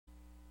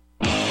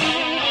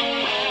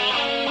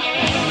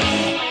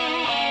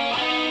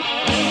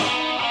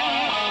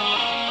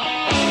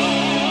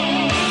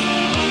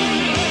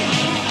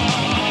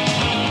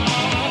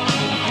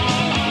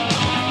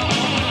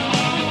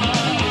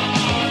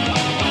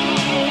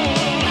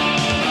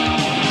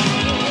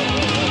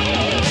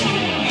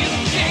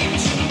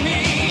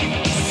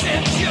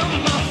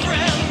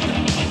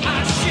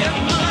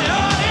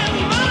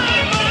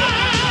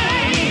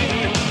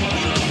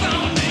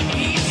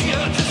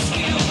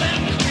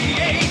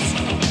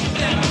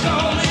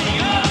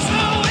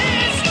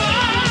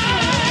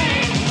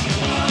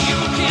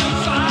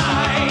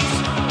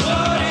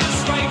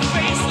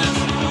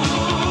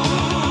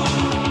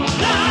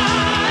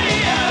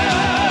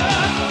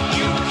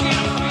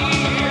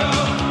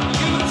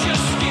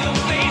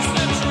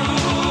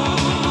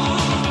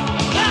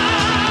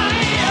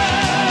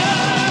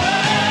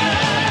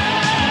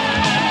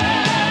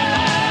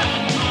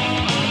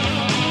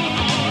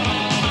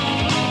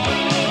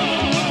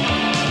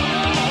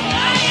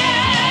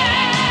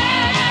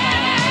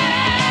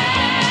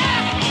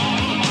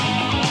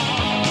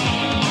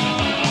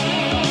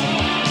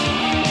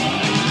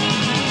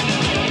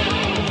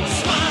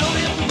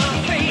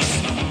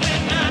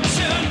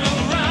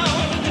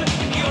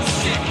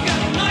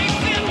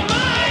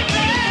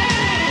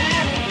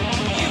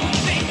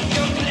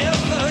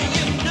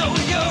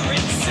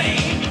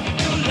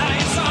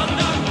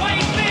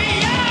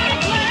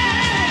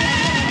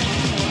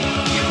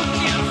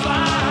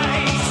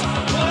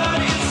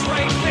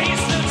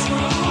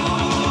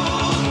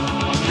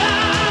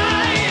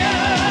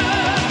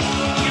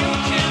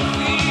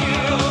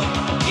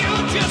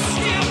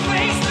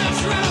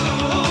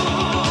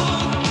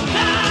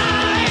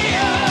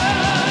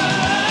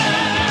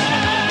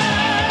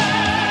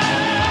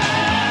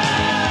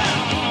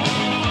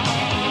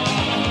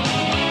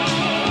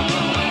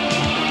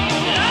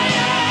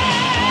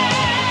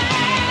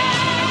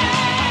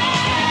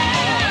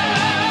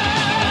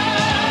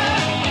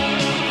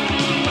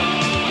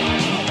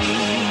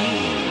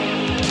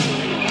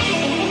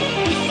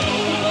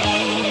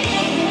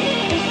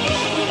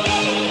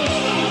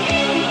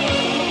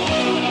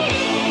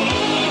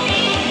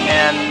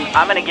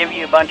I'm going to give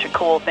you a bunch of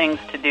cool things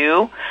to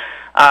do.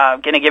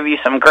 Going to give you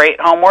some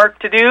great homework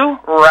to do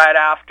right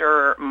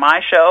after my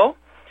show.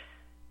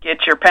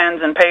 Get your pens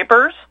and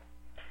papers.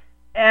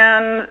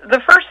 And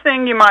the first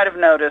thing you might have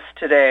noticed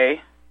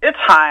today, it's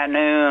high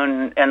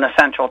noon in the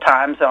Central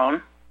Time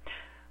Zone.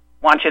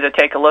 Want you to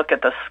take a look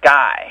at the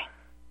sky.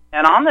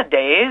 And on the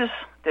days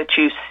that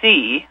you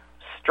see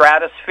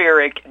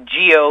stratospheric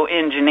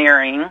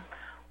geoengineering,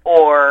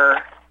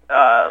 or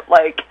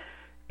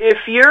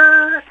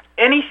if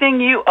anything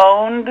you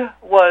owned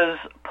was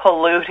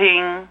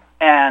polluting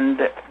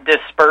and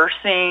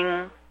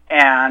dispersing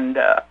and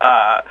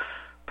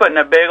putting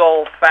a big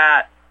old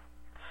fat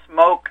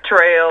smoke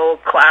trail,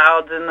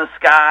 clouds in the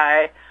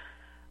sky,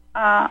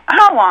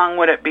 how long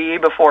would it be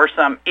before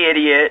some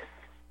idiot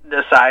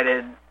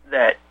decided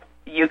that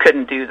you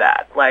couldn't do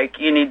that? Like,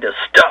 you need to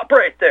stop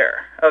right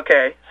there.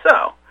 Okay,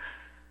 so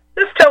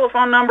this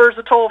telephone number is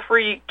a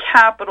toll-free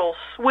Capital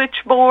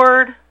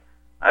switchboard.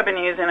 I've been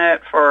using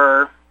it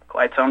for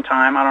quite some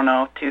time. I don't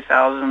know,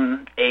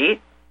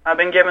 2008 I've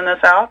been giving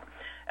this out.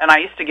 And I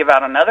used to give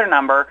out another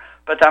number,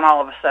 but then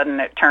all of a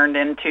sudden it turned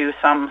into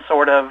some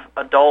sort of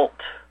adult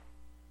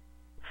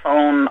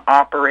phone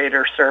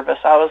operator service.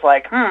 I was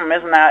like,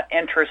 isn't that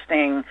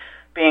interesting,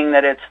 being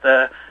that it's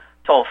the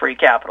toll-free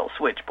Capital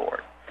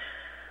switchboard.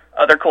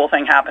 Other cool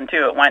thing happened,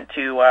 too. It went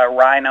to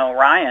Rhino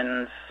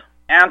Ryan's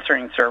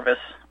answering service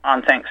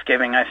on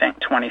Thanksgiving, I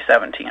think,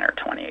 2017 or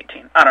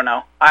 2018. I don't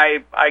know.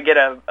 I get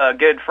a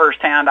good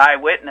first-hand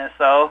eyewitness,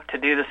 though, to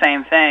do the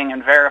same thing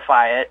and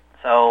verify it,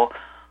 so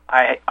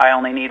I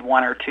only need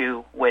one or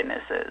two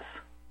witnesses.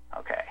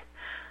 Okay.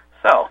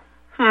 So,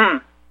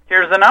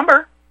 here's the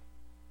number.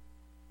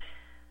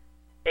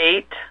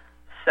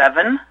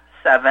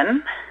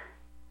 877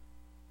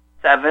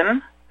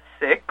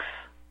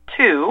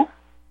 762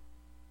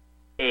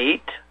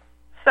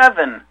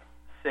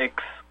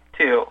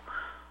 8762.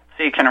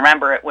 So you can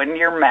remember it when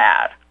you're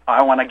mad.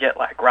 I want to get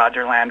like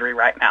Roger Landry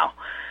right now.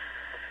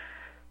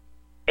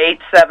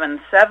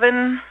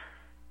 877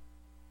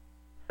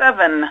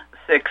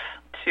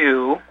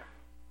 762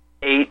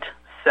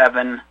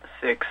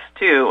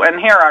 8762. And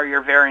here are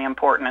your very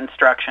important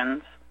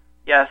instructions.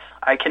 Yes,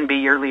 I can be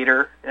your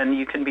leader, and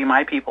you can be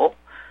my people.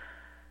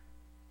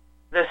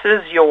 This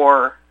is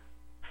your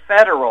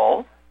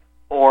federal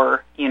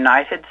or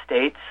United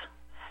States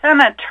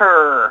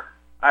senator.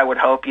 I would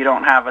hope you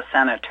don't have a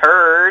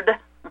senator.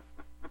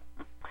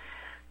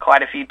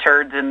 Quite a few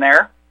turds in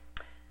there.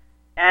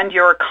 And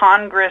your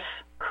Congress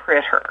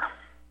critter.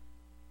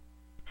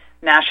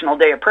 National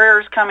Day of Prayer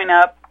is coming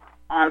up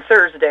on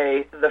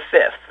Thursday the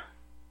 5th.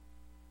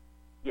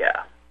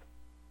 Yeah.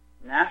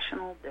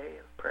 National Day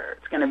of Prayer.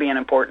 It's going to be an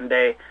important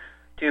day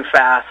to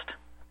fast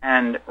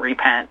and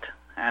repent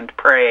and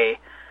pray.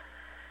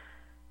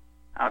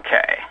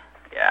 Okay,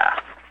 yeah.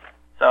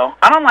 So,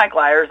 I don't like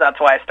liars. That's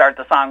why I start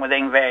the song with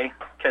Yngwie,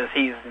 because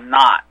he's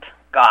not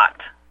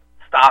got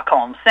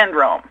Stockholm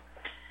Syndrome.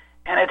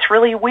 And it's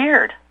really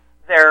weird.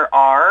 There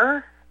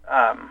are,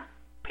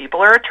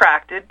 people are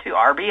attracted to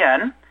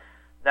RBN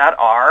that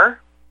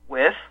are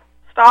with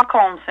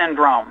Stockholm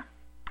Syndrome.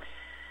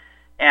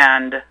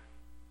 And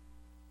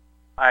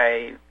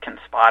I can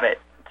spot it.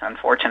 It's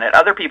unfortunate.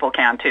 Other people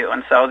can too.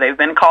 And so they've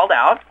been called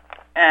out,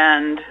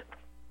 and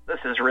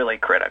this is really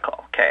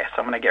critical. Okay,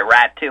 so I'm going to get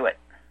right to it.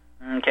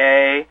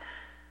 Okay,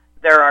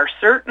 there are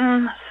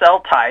certain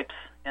cell types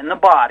in the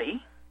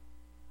body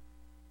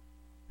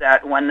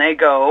that when they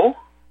go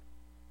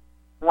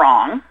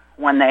wrong,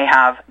 when they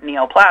have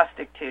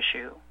neoplastic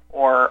tissue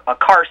or a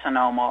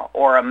carcinoma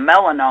or a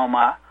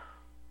melanoma,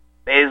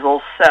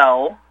 basal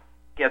cell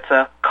gets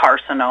a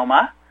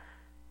carcinoma,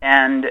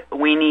 and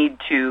we need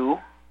to,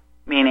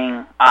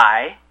 meaning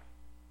I,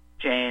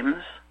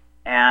 James,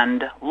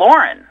 and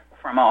Lauren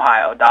from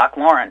Ohio, Doc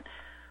Lauren,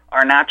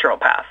 our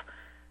naturopath,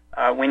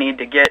 we need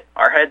to get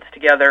our heads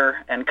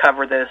together and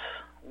cover this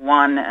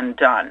one and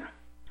done.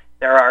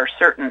 There are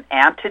certain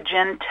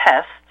antigen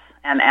tests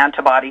and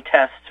antibody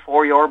tests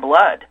for your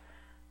blood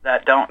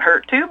that don't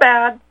hurt too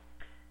bad.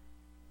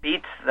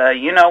 Beats the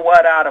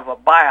you-know-what out of a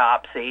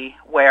biopsy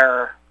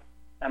where,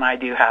 and I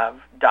do have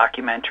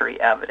documentary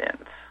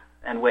evidence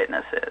and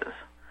witnesses,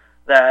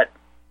 that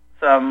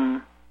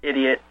some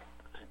idiot,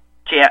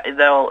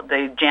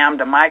 they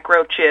jammed a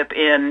microchip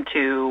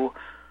into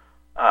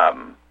a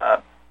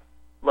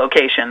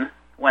location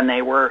when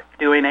they were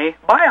doing a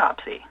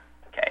biopsy.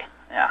 Okay,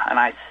 yeah, and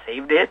I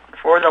saved it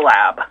for the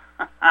lab.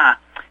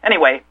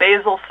 Anyway,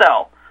 basal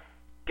cell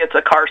gets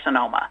a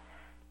carcinoma.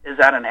 Is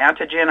that an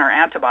antigen or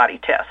antibody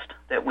test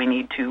that we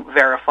need to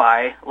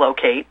verify,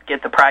 locate,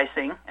 get the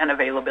pricing and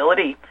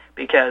availability?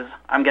 Because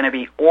I'm going to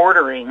be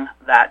ordering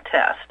that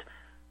test.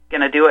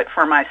 Going to do it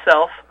for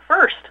myself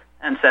first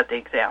and set the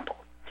example.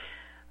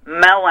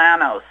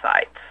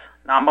 Melanocytes,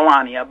 not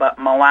Melania, but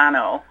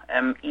Melano,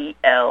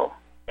 M-E-L-A-N-O-C-Y-T-E,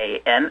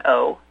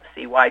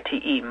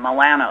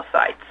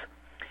 melanocytes,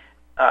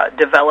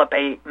 develop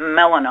a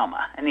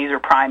melanoma, and these are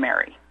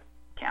primary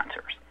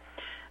cancers.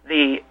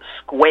 The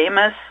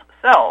squamous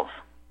cells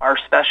are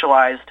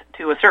specialized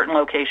to a certain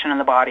location in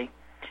the body,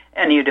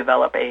 and you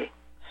develop a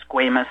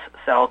squamous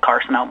cell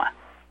carcinoma.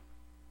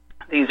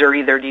 These are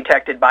either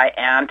detected by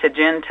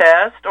antigen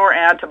test or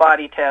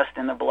antibody test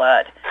in the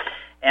blood.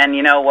 And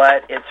you know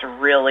what? It's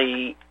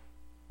really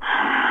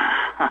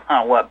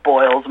what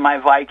boils my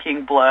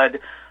Viking blood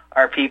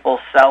are people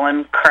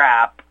selling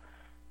crap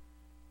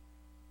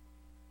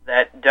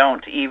that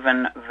don't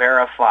even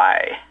verify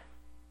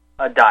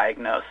a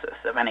diagnosis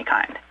of any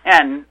kind.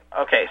 And,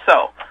 okay,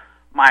 so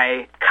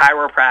my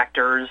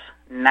chiropractors,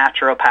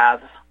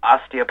 naturopaths,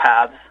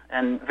 osteopaths,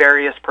 and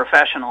various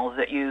professionals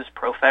that use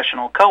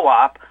professional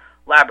co-op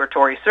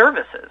laboratory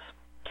services,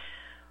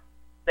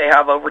 they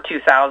have over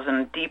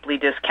 2,000 deeply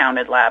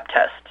discounted lab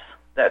tests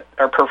that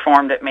are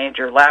performed at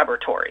major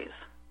laboratories.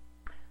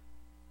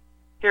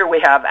 Here we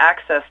have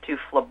access to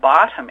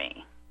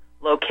phlebotomy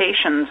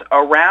locations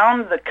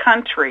around the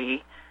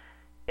country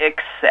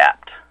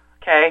except,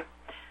 okay,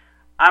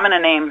 I'm going to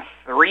name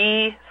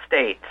 3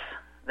 states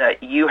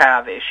that you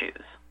have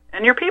issues,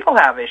 and your people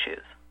have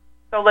issues.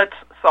 So let's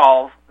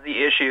solve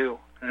the issue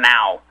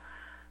now.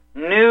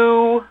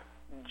 New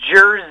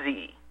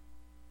Jersey.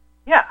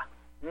 Yeah,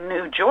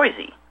 New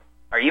Jersey.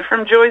 Are you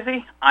from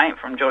Jersey? I ain't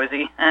from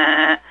Jersey.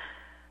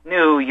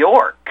 New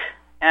York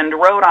and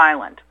Rhode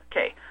Island.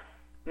 Okay,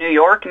 New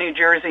York, New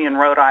Jersey, and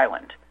Rhode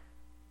Island.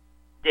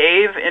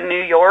 Dave in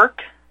New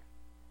York,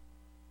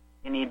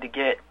 you need to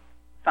get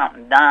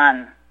something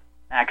done,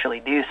 actually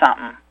do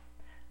something.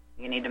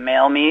 You need to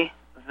mail me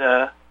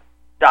the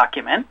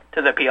document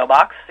to the P.O.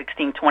 Box,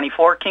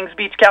 1624, Kings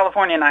Beach,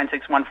 California,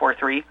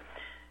 96143,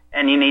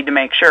 and you need to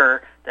make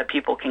sure that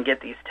people can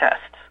get these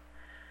tests.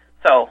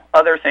 So,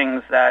 other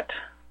things that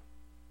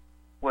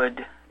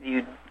would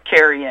you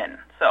carry in.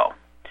 So,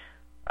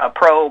 a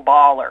pro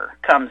baller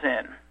comes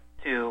in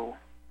to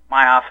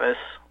my office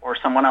or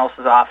someone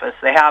else's office.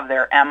 They have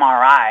their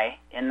MRI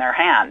in their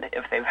hand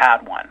if they've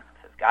had one,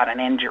 if they've got an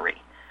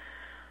injury.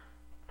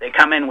 They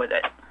come in with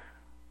it.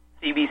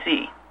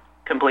 CBC,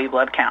 complete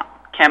blood count,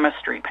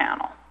 chemistry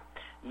panel,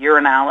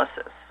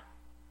 urinalysis.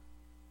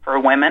 For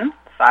women,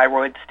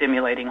 thyroid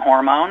stimulating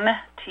hormone,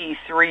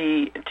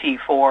 T3,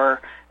 T4,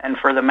 and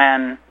for the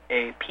men,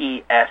 a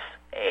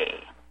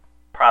PSA,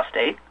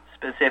 prostate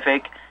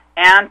specific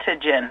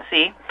antigen.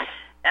 See?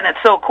 And it's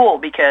so cool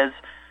because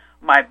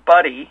my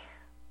buddy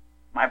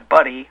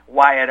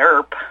Wyatt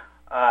Earp,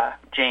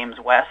 James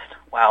West,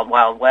 Wild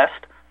Wild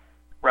West,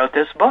 wrote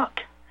this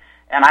book.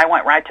 And I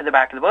went right to the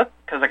back of the book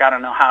because I got to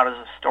know how does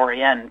the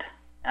story end.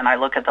 And I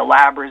look at the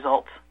lab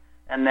results,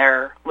 and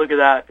there, look at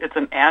that, it's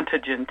an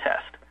antigen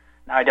test.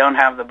 Now, I don't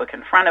have the book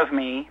in front of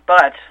me,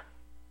 but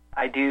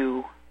I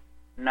do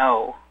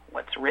know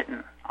what's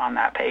written on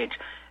that page.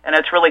 And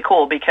it's really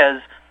cool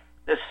because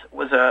this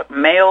was a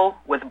male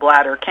with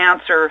bladder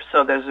cancer,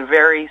 so there's a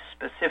very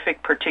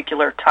specific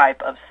particular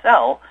type of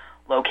cell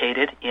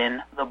located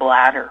in the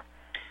bladder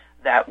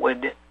that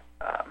would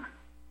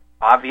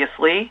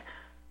obviously,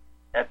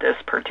 at this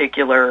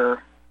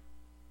particular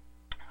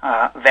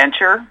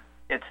venture,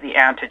 it's the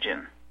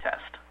antigen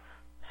test.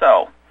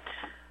 So,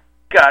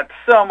 got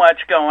so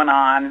much going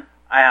on.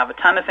 I have a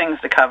ton of things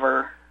to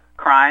cover.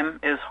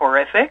 Crime is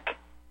horrific,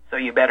 so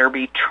you better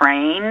be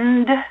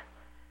trained,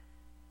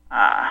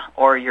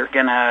 or you're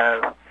going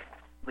to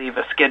leave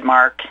a skid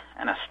mark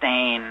and a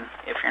stain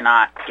if you're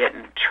not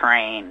getting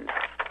trained,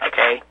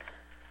 okay?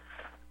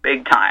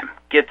 Big time.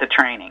 Get the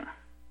training.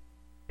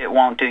 It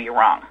won't do you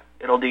wrong.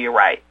 It'll do you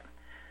right.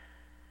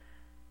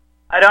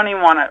 I don't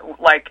even want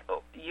to, like,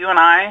 you and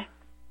I,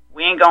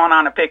 we ain't going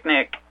on a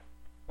picnic.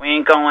 We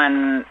ain't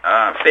going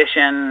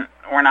fishing.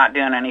 We're not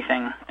doing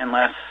anything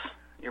unless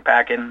you're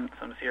packing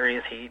some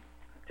serious heat.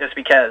 Just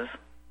because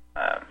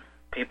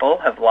people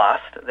have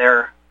lost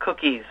their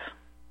cookies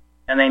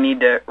and they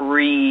need to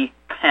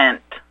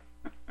repent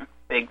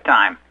big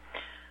time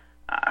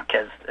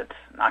because it's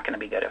not going to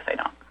be good if they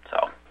don't.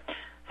 So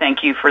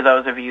thank you for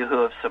those of you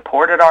who have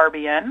supported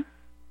RBN.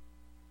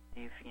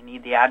 If you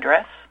need the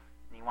address,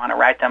 you want to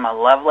write them a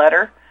love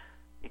letter,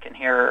 you can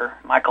hear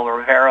Michael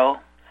Rivero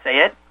say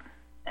it,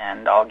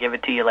 and I'll give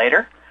it to you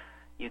later.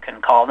 You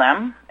can call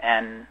them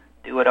and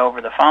do it over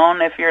the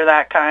phone if you're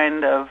that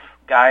kind of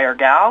guy or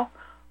gal,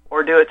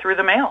 or do it through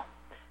the mail.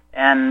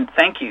 And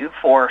thank you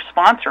for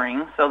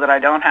sponsoring so that I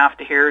don't have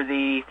to hear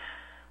the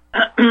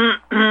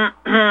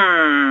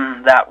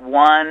that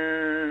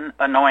one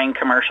annoying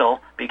commercial,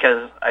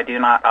 because I do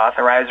not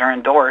authorize or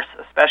endorse,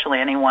 especially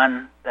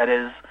anyone that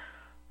is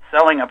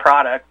selling a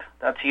product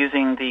that's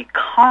using the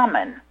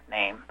common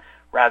name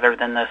rather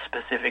than the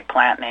specific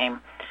plant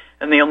name.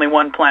 And the only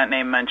one plant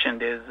name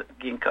mentioned is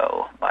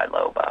Ginkgo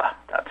biloba.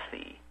 That's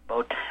the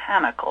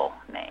botanical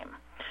name.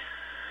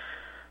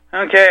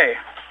 Okay,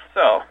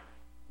 so,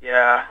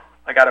 yeah,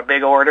 I got a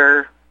big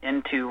order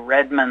into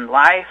Redmond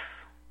Life.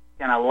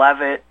 Gonna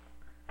love it,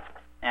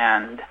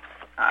 and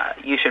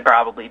you should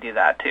probably do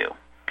that too.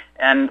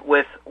 And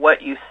with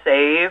what you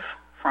save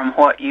from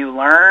what you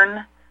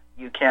learn,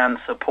 you can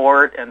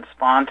support and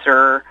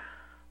sponsor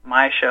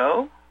my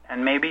show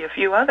and maybe a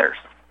few others.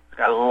 I've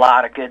got a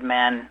lot of good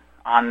men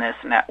on this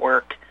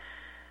network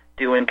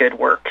doing good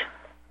work.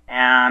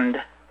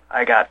 And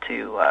I got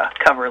to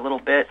cover a little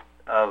bit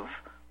of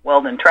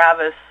Weldon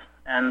Travis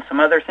and some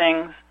other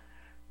things.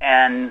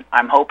 And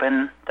I'm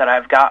hoping that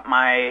I've got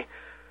my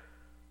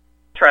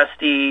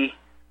trusty,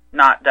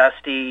 not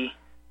dusty,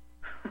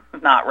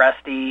 not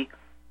rusty,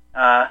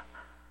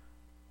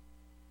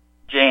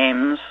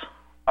 James,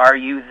 are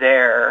you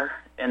there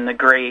in the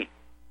great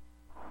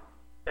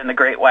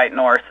White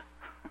North?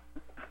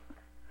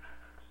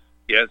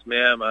 Yes,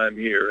 ma'am, I'm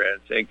here, and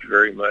thank you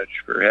very much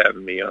for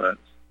having me on.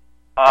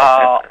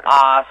 Oh,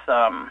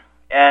 awesome.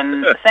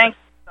 And thank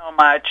you so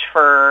much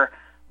for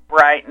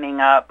brightening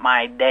up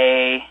my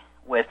day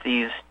with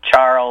these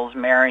Charles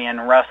Marion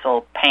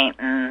Russell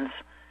paintings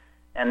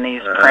and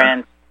these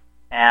prints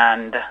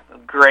and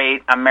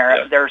great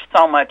There's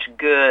so much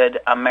good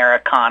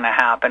Americana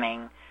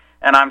happening,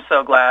 and I'm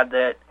so glad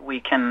that we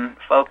can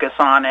focus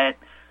on it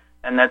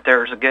and that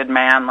there's a good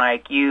man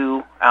like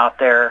you out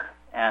there,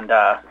 and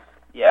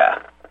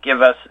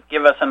give us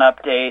an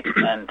update,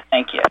 and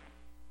thank you.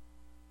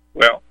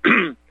 Well,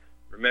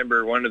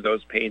 remember one of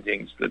those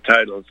paintings, the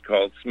title is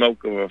called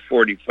Smoke of a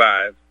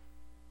 45,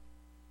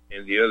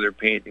 and the other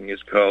painting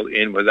is called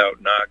In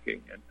Without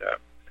Knocking, and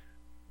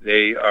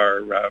they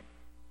are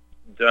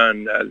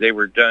done. They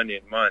were done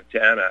in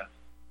Montana,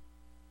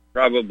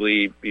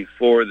 probably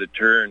before the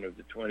turn of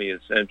the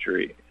 20th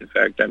century. In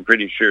fact, I'm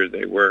pretty sure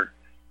they were,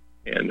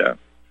 and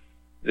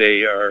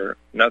they are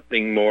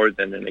nothing more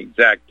than an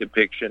exact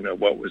depiction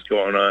of what was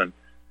going on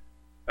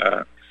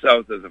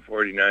south of the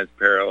 49th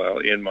parallel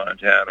in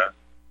Montana,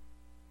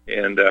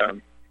 and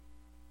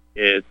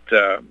it's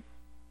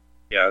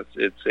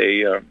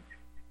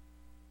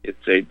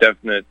a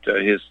definite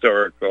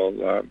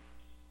historical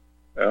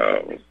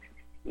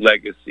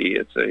legacy.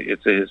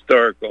 It's a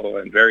historical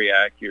and very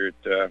accurate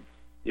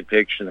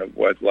depiction of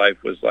what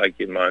life was like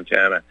in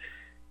Montana.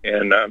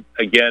 And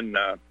again,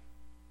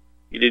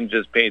 he didn't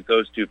just paint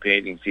those two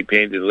paintings. He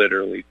painted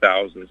literally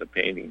thousands of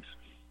paintings.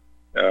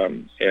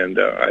 And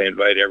I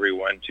invite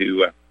everyone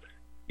to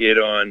get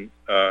on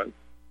the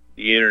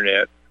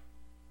internet,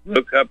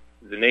 look up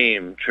the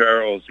name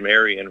Charles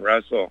Marion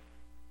Russell,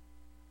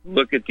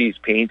 look at these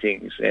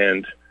paintings,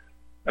 and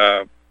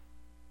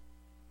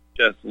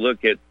just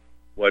look at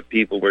what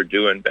people were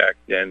doing back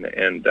then,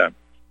 and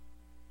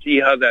see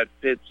how that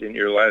fits in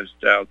your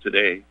lifestyle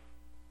today.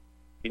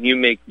 Can you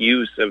make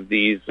use of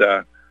these,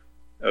 of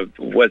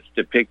what's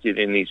depicted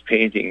in these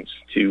paintings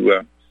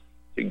to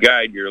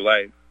guide your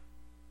life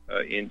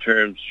in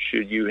terms,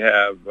 should you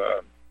have,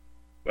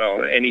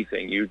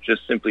 anything? You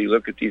just simply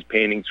look at these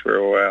paintings for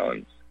a while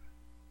and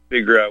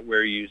figure out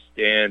where you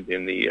stand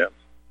in the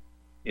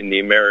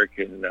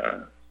American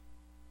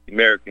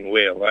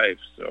way of life.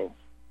 So,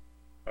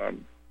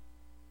 I'm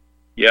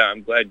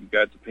glad you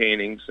got the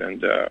paintings,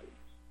 and they're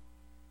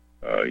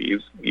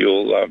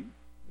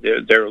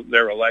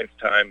a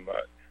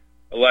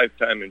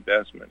lifetime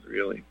investment,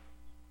 really.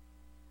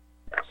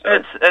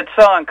 So. It's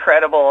so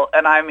incredible,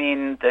 and I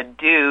mean, the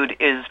dude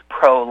is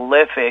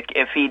prolific.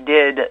 If he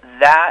did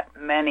that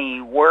many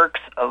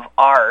works of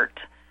art,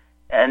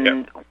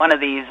 and one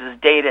of these is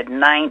dated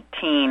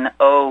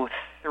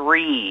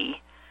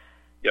 1903,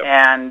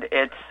 and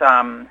it's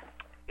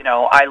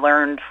I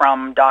learned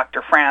from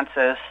Dr.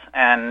 Francis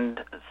and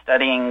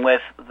studying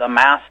with the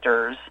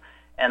masters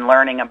and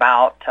learning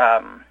about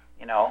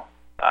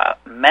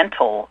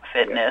mental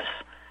fitness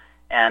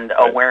and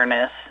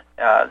awareness.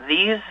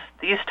 These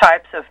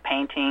types of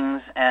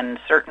paintings and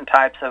certain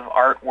types of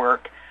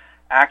artwork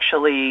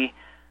actually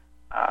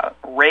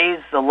raise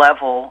the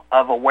level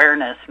of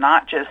awareness,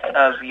 not just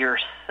of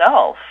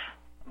yourself,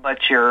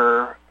 but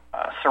your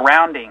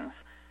surroundings.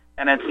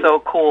 And it's so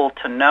cool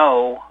to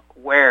know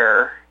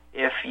where,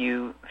 if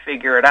you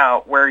figure it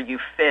out, where you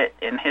fit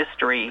in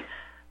history,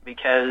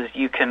 because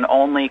you can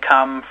only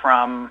come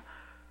from,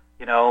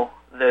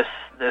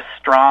 this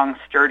strong,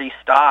 sturdy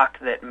stock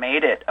that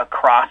made it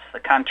across the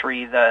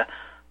country, the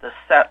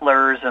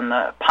settlers and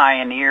the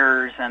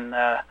pioneers and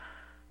the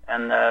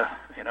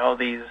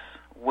these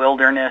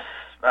wilderness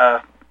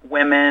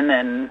women,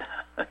 and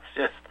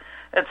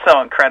it's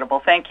so incredible.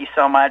 Thank you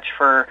so much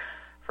for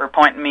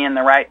pointing me in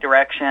the right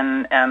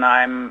direction, and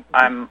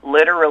I'm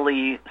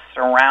literally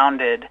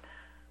surrounded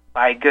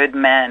by good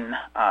men,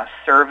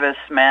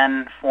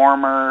 servicemen,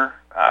 former,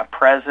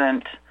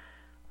 present,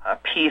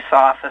 peace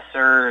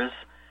officers,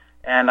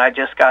 and I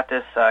just got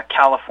this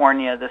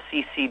California, the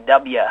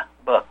CCW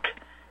book,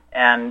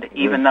 and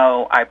even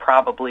though I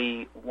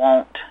probably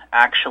won't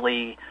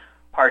actually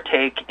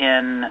partake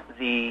in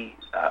the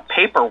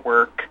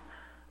paperwork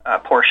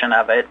portion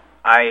of it,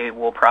 I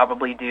will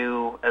probably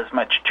do as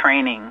much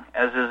training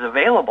as is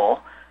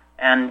available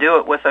and do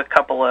it with a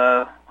couple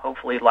of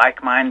hopefully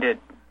like-minded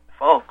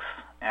folks.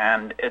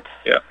 And it's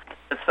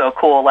so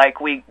cool. Like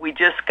we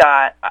just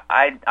got,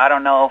 I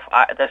don't know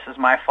if this is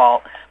my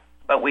fault,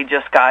 but we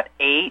just got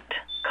 8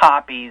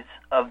 copies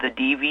of the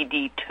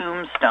DVD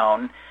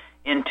Tombstone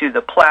into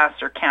the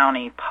Placer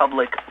County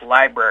Public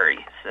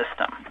Library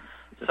system.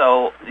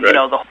 So,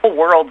 the whole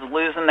world's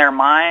losing their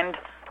mind,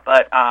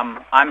 but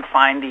I'm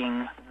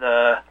finding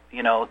the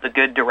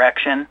good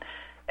direction.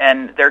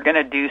 and they're going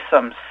to do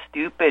some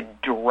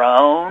stupid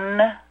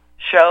drone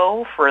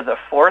show for the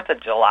 4th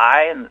of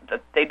July, and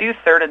they do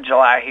 3rd of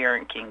July here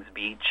in Kings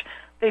Beach.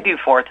 They do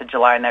 4th of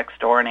July next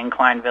door in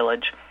Incline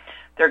Village.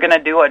 They're going to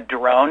do a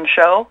drone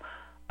show.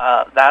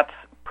 That's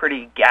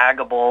pretty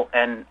gaggable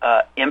and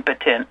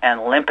impotent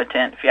and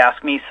limpotent, if you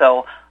ask me.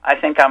 So I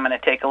think I'm going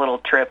to take a little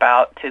trip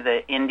out to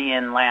the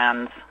Indian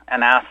lands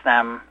and ask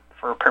them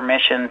for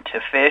permission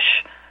to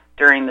fish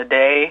during the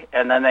day,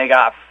 and then they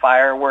got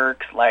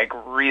fireworks, like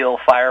real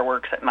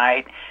fireworks at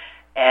night.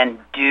 And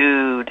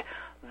dude,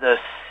 the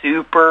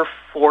Super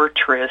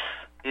Fortress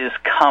is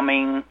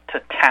coming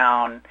to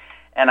town,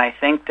 and I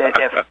think that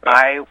if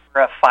I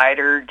were a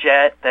fighter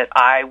jet, that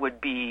I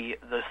would be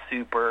the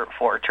Super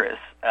Fortress.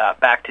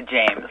 Back to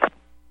James.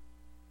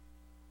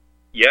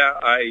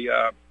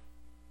 Yeah,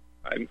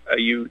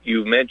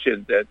 you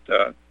mentioned that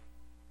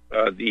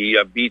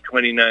the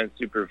B-29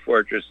 Super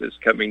Fortress is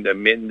coming to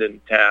Minden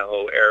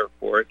Tahoe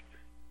Airport.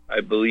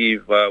 I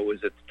believe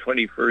was it the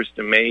 21st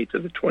of May to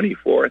the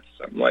 24th,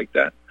 something like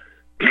that.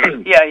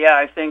 Yeah,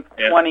 I think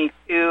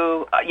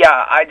 22.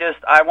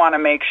 I want to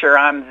make sure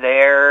I'm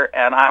there,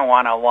 and I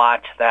want to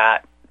watch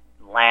that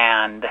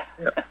land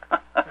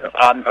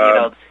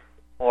on,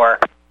 or.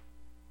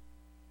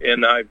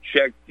 And I've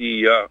checked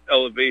the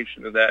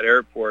elevation of that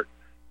airport.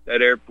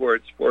 That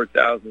airport's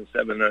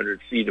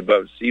 4,700 feet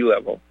above sea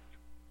level,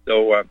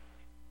 so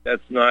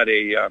that's not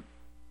a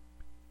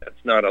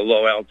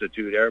low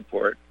altitude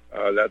airport.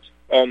 That's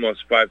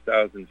almost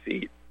 5,000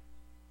 feet,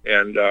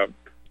 and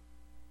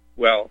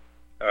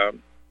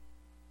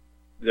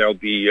there'll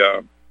be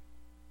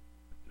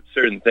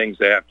certain things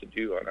they have to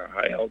do on a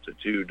high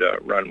altitude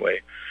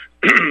runway.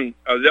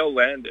 They'll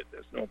land it.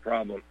 There's no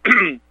problem.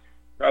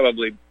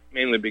 Probably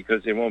mainly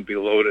because they won't be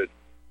loaded.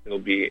 It'll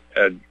be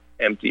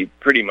empty,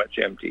 pretty much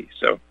empty.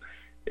 So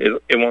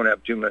it won't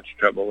have too much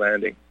trouble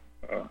landing.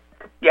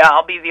 Yeah,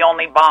 I'll be the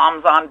only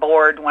bombs on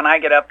board when I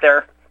get up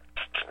there.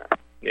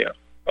 Yeah.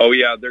 Oh,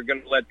 yeah, they're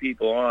going to let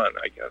people on,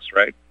 I guess,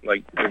 right?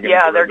 Like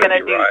they're going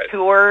to do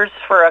tours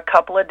for a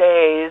couple of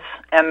days,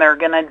 and they're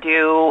going to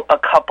do a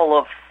couple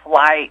of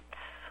flights.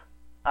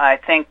 I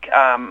think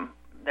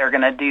they're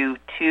going to do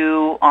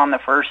 2 on the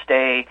first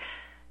day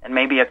and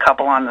maybe a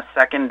couple on the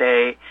second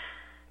day.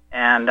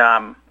 And,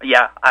 I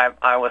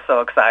was so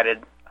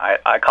excited.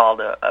 I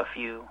called a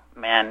few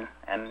men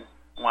and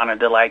wanted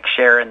to,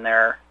 share in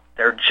their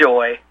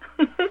joy.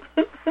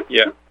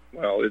 Yeah,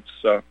 well, it's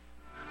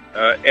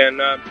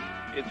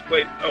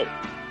quite... Oh,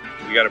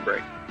 we got a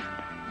break.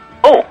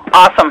 Oh,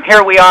 awesome.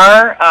 Here we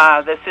are.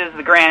 This is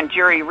the Grand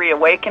Jury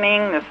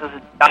Reawakening. This is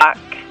Doc,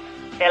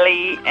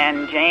 Ellie,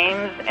 and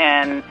James,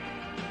 and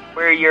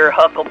we're your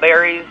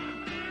Huckleberries.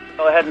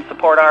 Go ahead and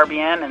support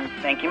RBN, and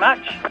thank you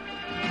much.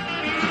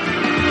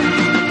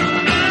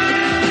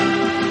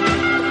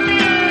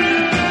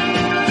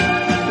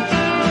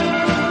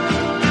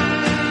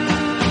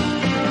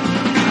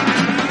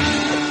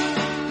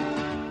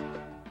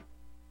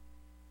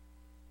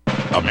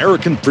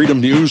 American Freedom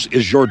News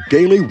is your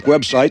daily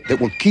website that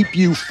will keep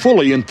you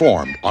fully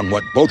informed on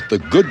what both the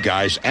good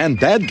guys and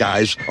bad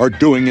guys are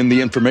doing in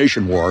the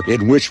information war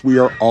in which we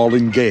are all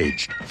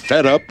engaged.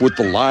 Fed up with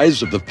the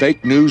lies of the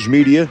fake news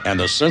media and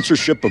the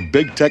censorship of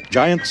big tech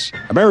giants?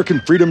 American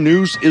Freedom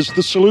News is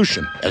the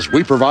solution, as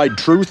we provide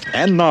truth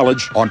and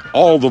knowledge on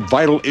all the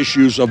vital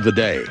issues of the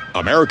day.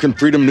 American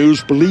Freedom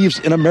News believes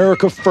in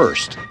America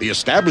first. The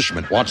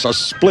establishment wants us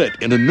split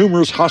into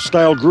numerous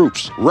hostile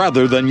groups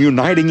rather than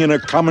uniting in a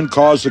common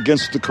cause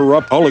against the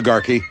corrupt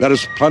oligarchy that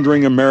is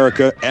plundering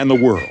America and the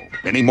world.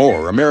 Many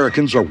more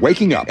Americans are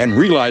waking up and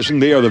realizing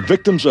they are the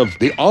victims of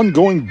the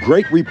ongoing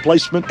Great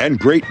Replacement and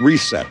Great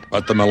Reset.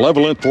 But the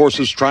malevolent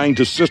forces trying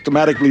to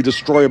systematically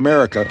destroy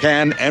America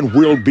can and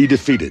will be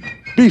defeated.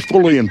 Be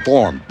fully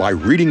informed by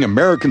reading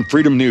American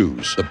Freedom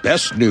News, the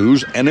best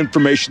news and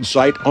information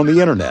site on the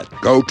internet.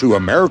 Go to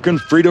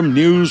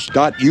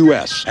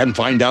AmericanFreedomNews.us and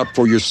find out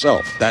for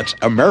yourself. That's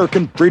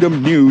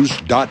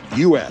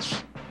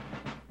AmericanFreedomNews.us.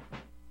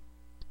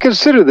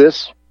 Consider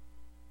this.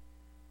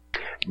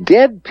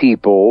 Dead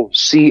people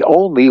see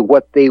only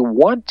what they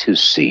want to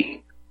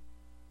see.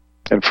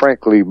 And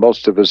frankly,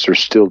 most of us are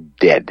still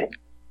dead.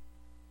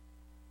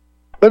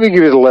 Let me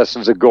give you the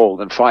lessons of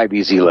gold in 5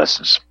 easy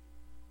lessons.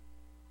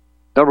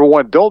 Number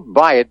 1, don't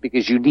buy it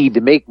because you need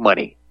to make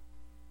money.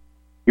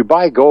 You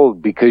buy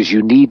gold because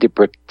you need to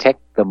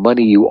protect the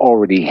money you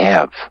already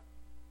have.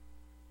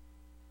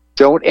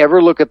 Don't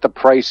ever look at the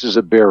price as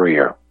a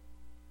barrier.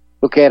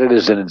 Look at it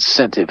as an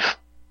incentive.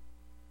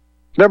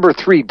 Number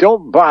 3,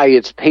 don't buy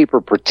its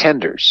paper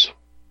pretenders.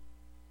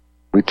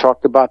 We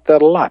talked about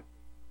that a lot.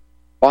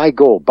 Buy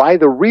gold. Buy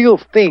the real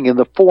thing in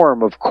the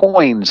form of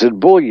coins and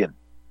bullion.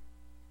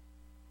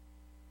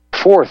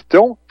 4th,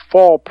 don't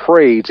fall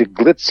prey to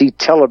glitzy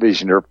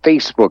television or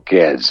Facebook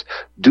ads.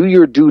 Do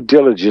your due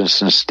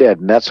diligence instead,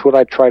 and that's what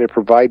I try to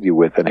provide you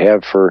with and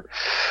have for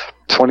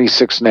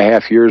 26 and a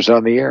half years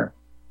on the air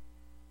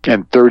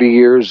and 30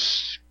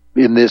 years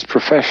in this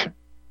profession.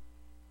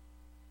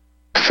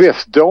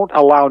 Fifth, don't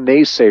allow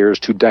naysayers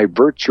to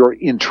divert your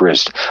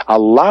interest.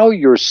 Allow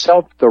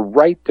yourself the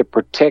right to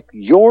protect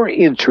your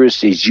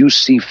interests as you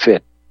see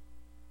fit.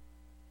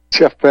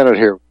 Jeff Bennett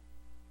here.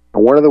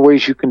 And one of the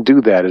ways you can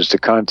do that is to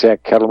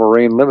contact Kettle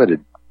Moraine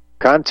Limited.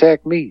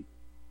 Contact me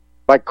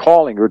by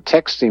calling or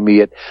texting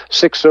me at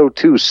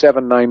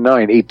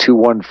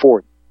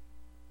 602-799-8214.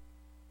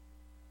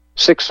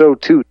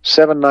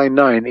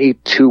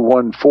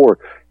 602-799-8214.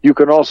 You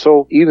can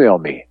also email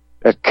me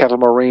at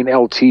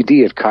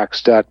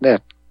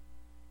kettlemoraineLTD@cox.net.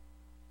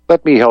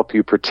 Let me help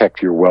you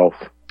protect your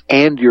wealth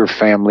and your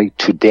family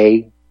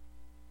today.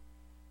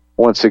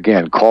 Once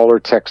again, call or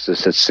text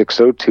us at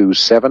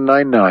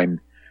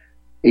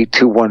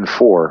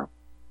 602-799-8214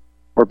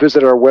 or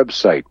visit our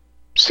website,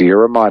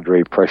 Sierra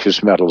Madre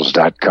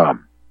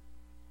PreciousMetals.com.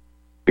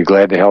 Be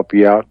glad to help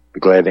you out. Be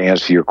glad to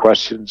answer your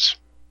questions.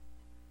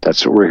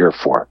 That's what we're here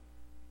for.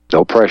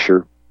 No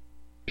pressure,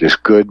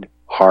 just good,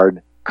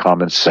 hard,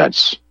 common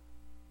sense.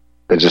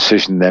 The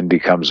decision then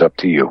becomes up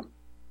to you.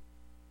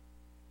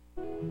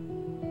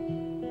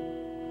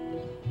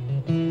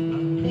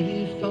 I'm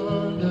pretty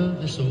fond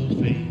of this old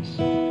face.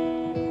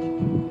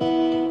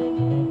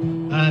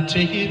 I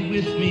take it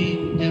with me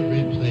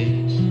every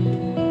place.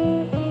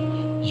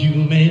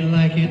 You may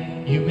like it,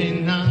 you may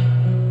not.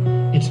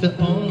 It's the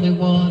only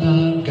one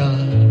I've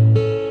got.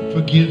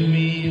 Forgive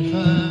me if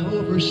I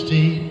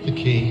overstate the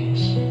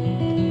case.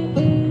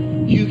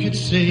 You could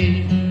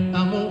say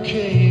I'm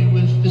okay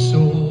with this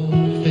old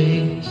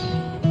face.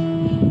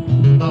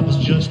 I was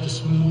just a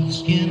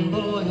smooth-skinned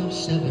boy of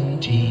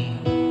 17.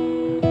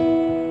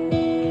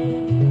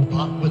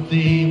 Bought what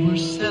they were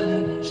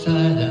selling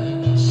sight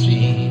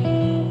unseen.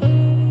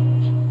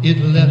 It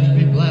left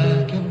me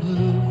black and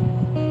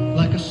blue,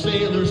 like a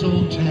sailor's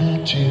old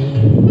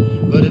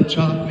tattoo. But it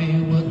taught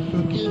me what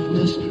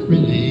forgiveness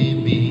really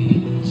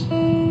means.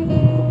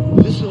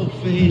 This old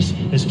face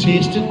has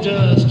tasted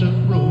dust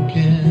of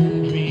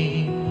broken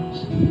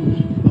dreams.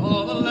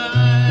 All the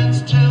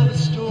lines tell the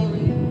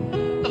story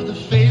of the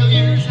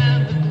failures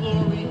and the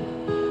glory.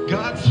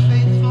 God's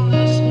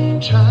faithfulness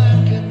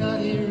time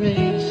cannot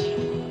erase.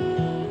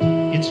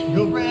 It's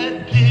no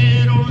Brad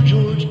Pitt or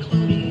George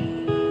Clooney.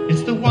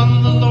 It's the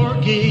one the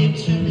Lord gave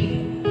to me.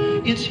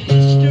 Its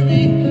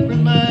history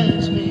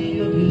reminds me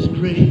of His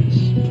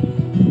grace.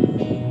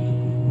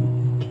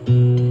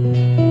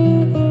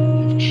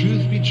 If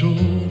truth be told,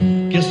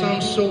 guess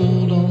I'm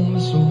sold on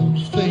this old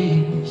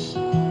face.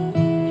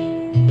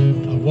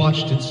 I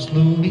watched it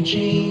slowly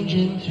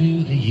changing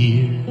through the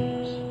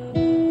years.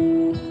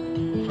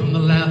 From the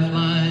laugh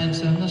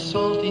lines and the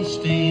salty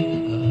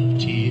stain of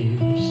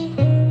tears.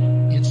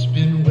 It's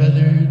been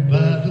weathered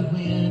by the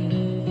wind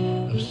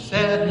of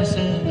sadness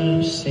and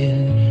of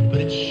sin, but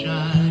it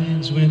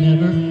shines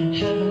whenever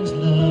heaven's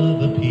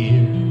love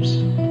appears.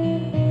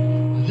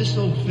 This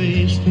old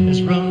face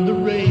has run the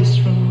race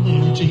from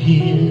there to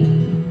here.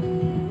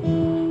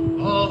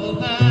 All the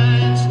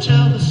lines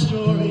tell the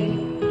story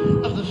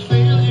of the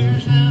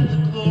failures and the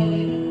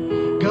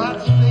glory.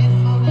 God's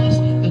faithfulness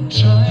that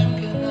time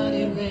cannot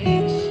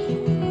erase.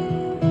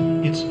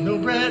 It's no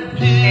Brad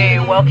Pitt. Hey,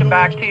 welcome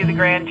back to the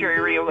Grand Jury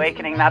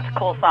Reawakening. That's a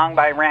cool song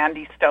by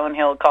Randy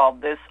Stonehill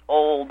called This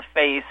Old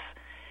Face.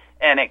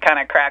 And it kind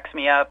of cracks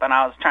me up, and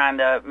I was trying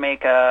to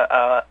make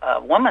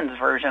a woman's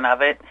version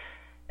of it,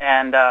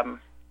 and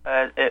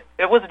it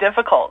was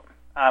difficult,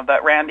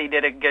 but Randy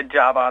did a good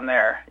job on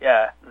there.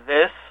 Yeah,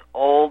 This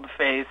Old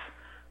Face.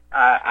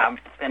 I've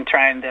been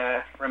trying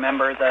to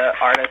remember the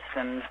artists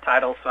and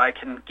titles so I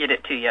can get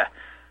it to you,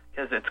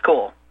 because it's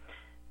cool.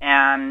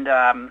 And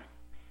I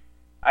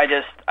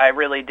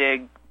really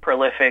dig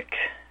prolific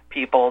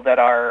people that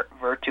are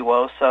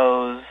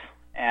virtuosos,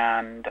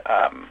 and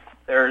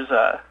there's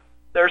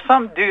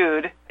some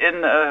dude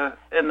in the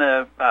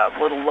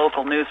little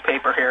local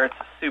newspaper here. It's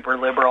a super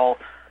liberal,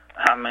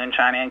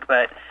 Moonshine Inc.,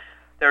 but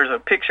there's a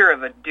picture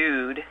of a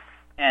dude,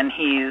 and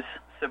he's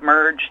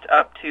submerged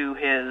up to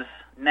his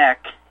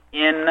neck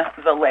in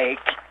the lake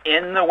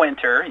in the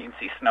winter. You can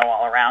see snow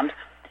all around,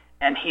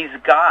 and he's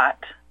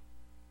got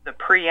the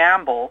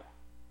preamble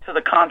to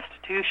the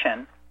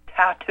Constitution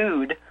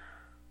tattooed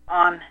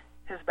on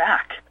his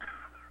back.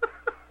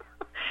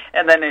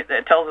 And then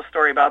it tells a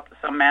story about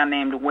some man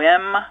named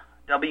Wim,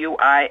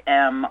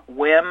 W-I-M,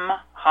 Wim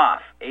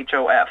Hof,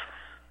 H-O-F.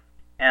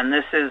 And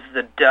this is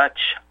the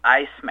Dutch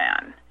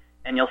Iceman.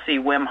 And you'll see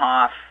Wim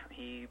Hof,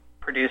 he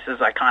produces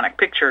iconic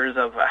pictures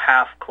of a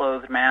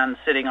half-clothed man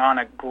sitting on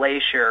a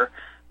glacier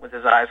with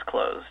his eyes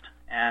closed.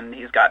 And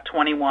he's got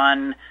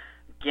 21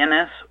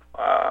 Guinness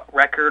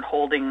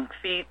record-holding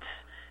feats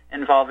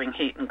involving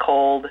heat and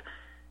cold.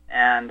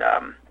 And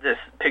this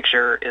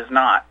picture is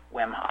not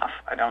Wim Hof,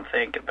 I don't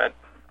think, but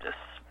just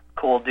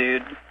cool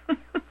dude.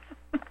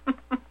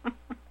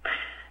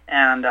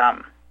 And,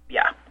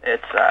 yeah,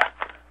 it's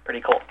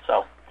pretty cool.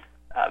 So,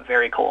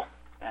 very cool.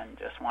 And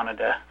just wanted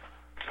to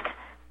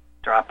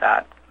drop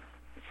that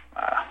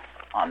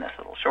on this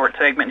little short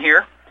segment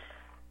here.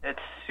 It's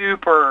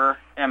super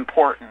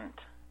important,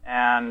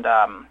 and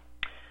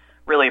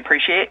really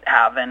appreciate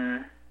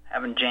having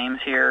having James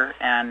here,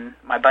 and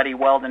my buddy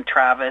Weldon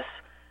Travis.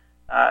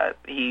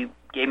 He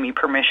gave me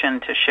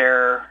permission to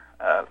share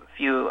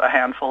a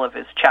handful of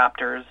his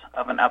chapters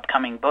of an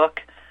upcoming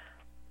book.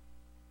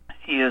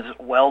 He is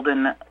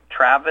Weldon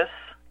Travis,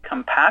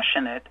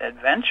 Compassionate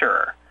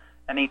Adventurer,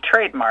 and he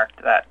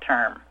trademarked that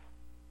term.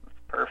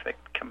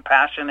 Perfect,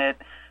 Compassionate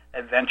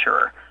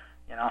Adventurer.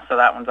 So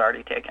that one's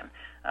already taken.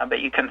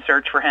 But you can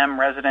search for him,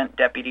 Resident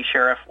Deputy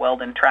Sheriff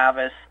Weldon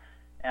Travis,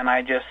 and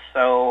I just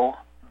so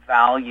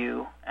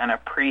value and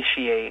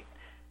appreciate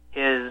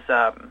his,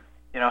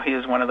 he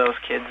was one of those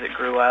kids that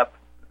grew up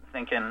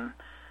thinking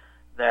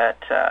that,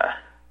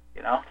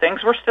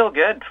 things were still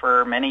good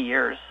for many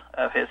years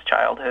of his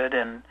childhood,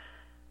 and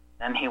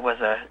then he was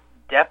a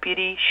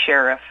deputy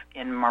sheriff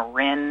in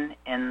Marin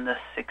in the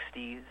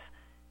 60s,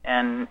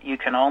 and you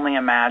can only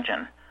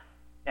imagine.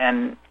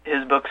 And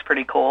his book's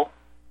pretty cool.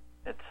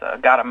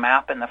 It's got a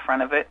map in the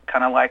front of it,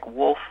 kind of like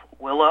Wolf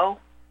Willow,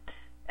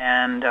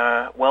 and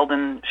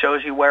Weldon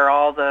shows you where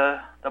all the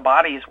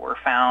bodies were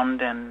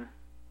found, and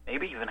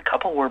maybe even a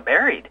couple were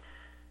buried.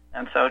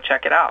 And so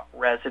check it out.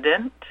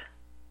 Resident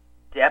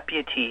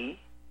Deputy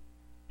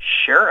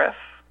Sheriff,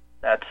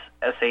 that's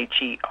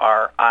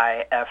Sheriff,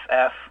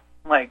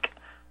 like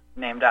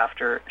named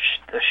after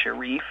the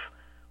Sharif,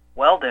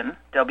 Weldon,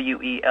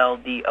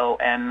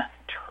 Weldon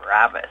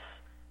Travis,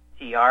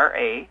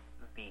 Travis.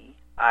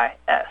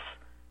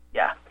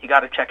 Yeah, you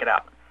got to check it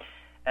out.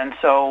 And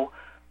so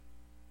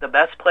the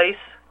best place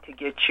to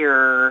get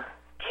your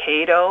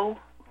Kato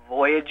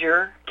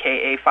Voyager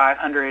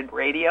KA500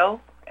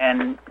 radio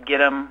and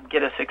get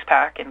a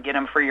 6-pack and get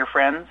them for your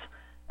friends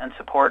and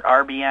support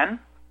RBN,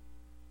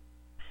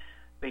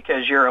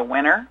 because you're a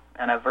winner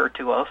and a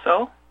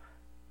virtuoso,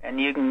 and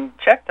you can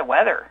check the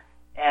weather.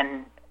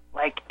 And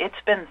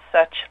it's been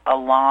such a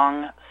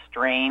long,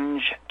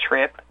 strange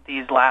trip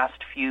these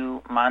last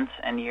few months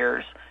and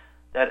years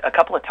that a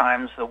couple of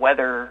times the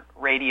weather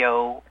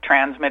radio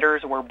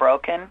transmitters were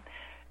broken,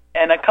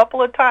 and a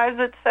couple of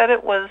times it said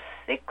it was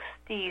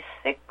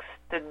 66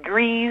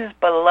 degrees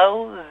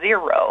below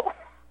zero.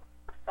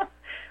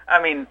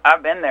 I mean,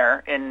 I've been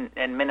there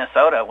in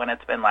Minnesota when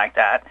it's been like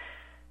that,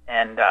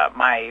 and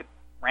my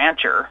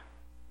rancher,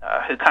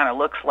 who kind of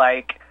looks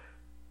like,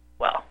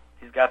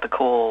 he's got the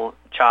cool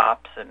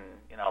chops and,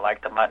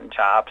 like the mutton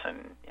chops,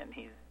 and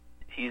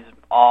he's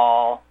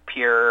all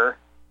pure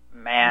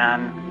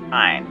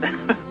mankind.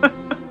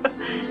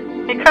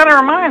 He kind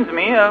of reminds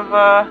me of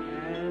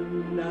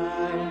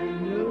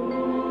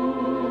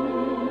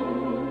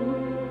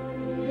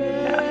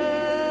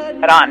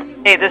Head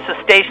on. Hey, this is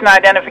station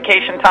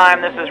identification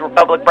time. This is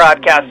Republic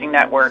Broadcasting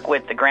Network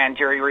with the Grand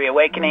Jury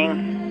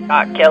Reawakening,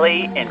 Scott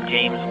Kelly and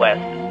James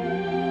West.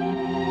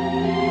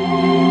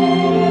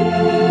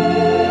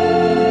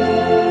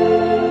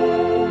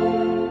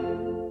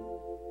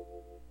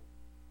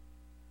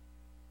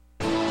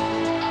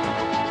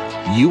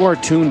 You are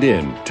tuned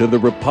in to the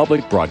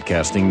Republic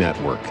Broadcasting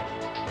Network.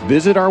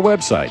 Visit our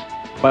website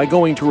by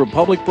going to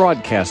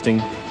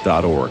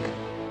republicbroadcasting.org.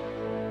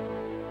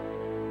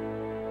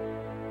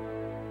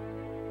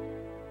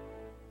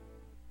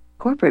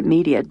 Corporate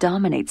media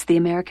dominates the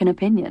American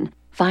opinion.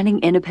 Finding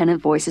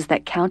independent voices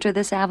that counter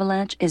this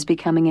avalanche is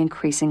becoming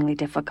increasingly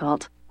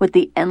difficult. With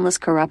the endless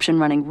corruption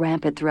running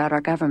rampant throughout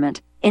our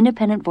government,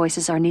 independent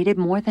voices are needed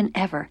more than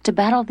ever to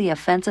battle the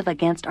offensive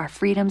against our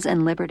freedoms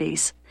and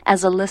liberties.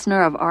 As a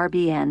listener of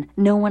RBN,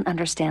 no one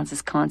understands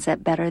this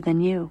concept better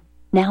than you.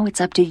 Now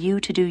it's up to you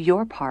to do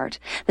your part.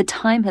 The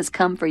time has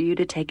come for you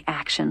to take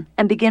action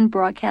and begin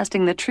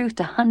broadcasting the truth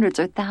to hundreds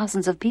or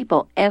thousands of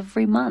people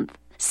every month.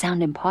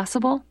 Sound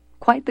impossible?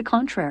 Quite the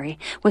contrary.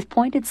 With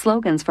pointed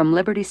slogans from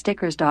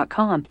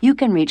LibertyStickers.com, you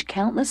can reach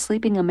countless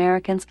sleeping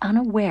Americans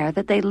unaware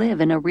that they live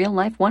in a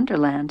real-life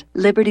wonderland.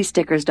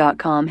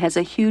 LibertyStickers.com has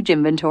a huge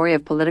inventory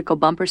of political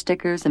bumper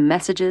stickers and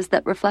messages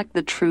that reflect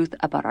the truth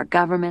about our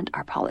government,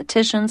 our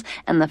politicians,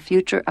 and the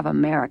future of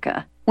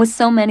America. With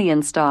so many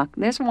in stock,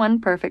 there's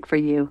one perfect for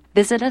you.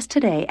 Visit us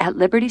today at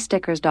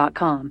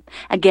LibertyStickers.com.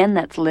 Again,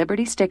 that's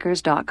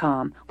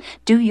LibertyStickers.com.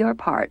 Do your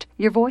part.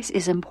 Your voice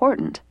is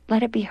important.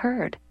 Let it be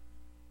heard.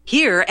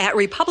 Here at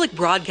Republic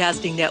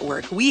Broadcasting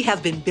Network, we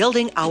have been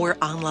building our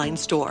online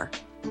store.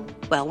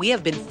 Well, we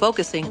have been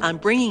focusing on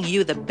bringing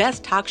you the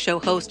best talk show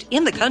host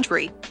in the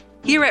country.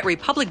 Here at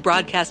Republic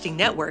Broadcasting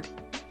Network,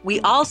 we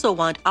also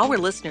want our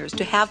listeners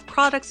to have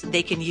products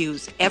they can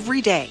use every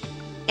day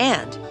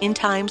and in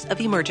times of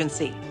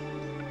emergency.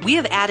 We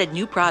have added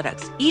new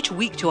products each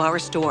week to our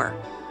store.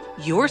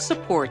 Your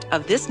support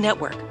of this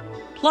network,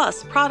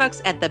 plus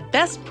products at the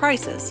best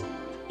prices,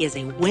 is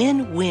a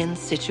win-win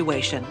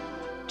situation.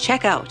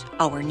 Check out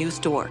our new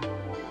store.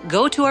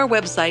 Go to our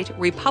website,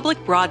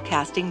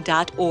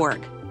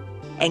 republicbroadcasting.org,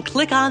 and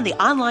click on the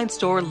online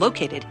store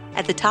located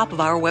at the top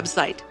of our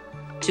website.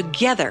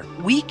 Together,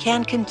 we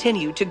can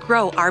continue to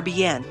grow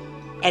RBN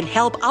and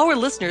help our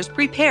listeners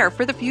prepare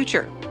for the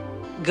future.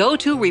 Go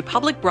to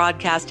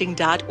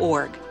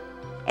republicbroadcasting.org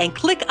and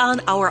click on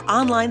our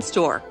online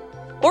store.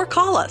 or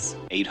call us.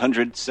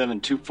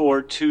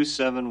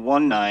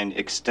 800-724-2719,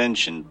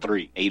 extension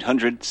 3.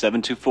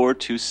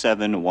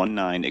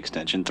 800-724-2719,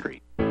 extension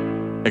 3.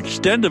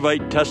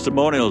 Extendivite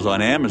testimonials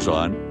on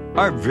Amazon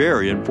are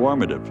very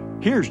informative.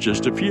 Here's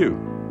just a few.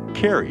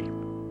 Carrie.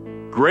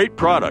 Great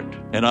product,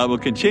 and I will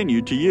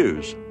continue to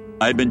use.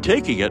 I've been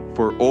taking it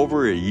for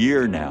over a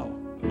year now.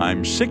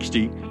 I'm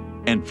 60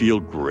 and feel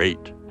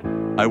great.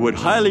 I would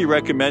highly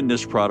recommend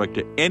this product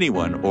to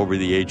anyone over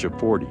the age of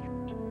 40.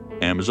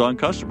 Amazon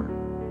customer.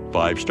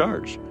 5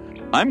 stars.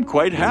 I'm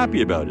quite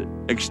happy about it.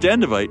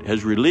 Extendivite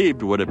has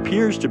relieved what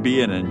appears to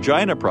be an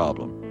angina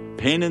problem,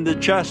 pain in the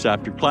chest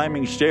after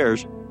climbing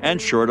stairs, and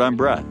short on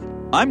breath.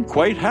 I'm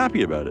quite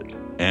happy about it.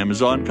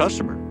 Amazon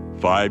customer.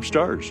 5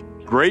 stars.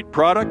 Great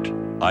product.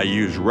 I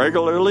use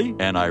regularly,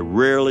 and I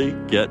rarely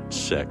get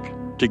sick.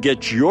 To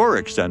get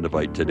your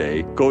Extendivite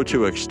today, go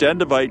to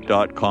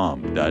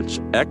extendivite.com. That's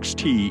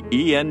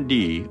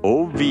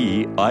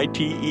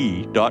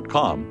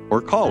XTENDOVITE.com,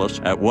 or call us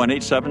at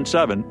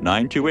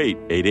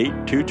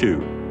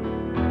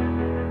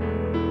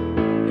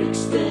 1-877-928-8822.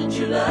 Extend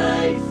your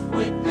life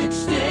with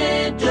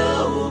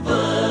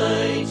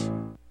Extendovite.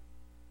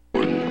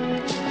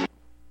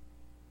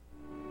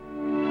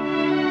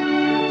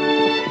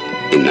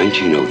 In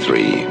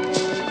 1903,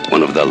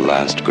 one of the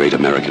last great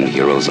American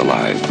heroes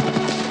alive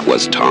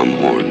was Tom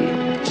Horn.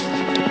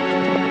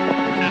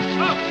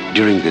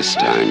 During this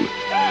time,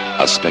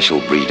 a special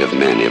breed of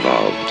men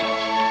evolved.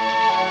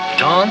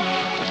 Tom,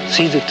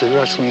 see that the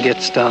rustling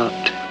gets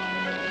stopped.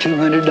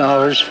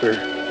 $200 for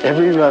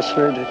every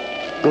rustler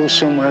that goes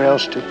somewhere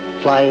else to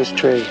ply his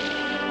trade.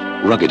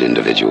 Rugged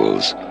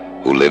individuals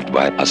who lived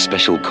by a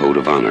special code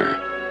of honor.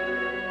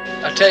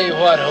 I tell you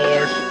what,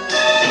 Howard,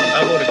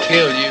 I want to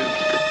kill you.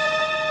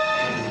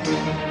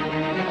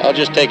 I'll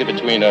just take it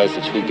between us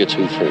as who gets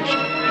who first.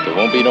 There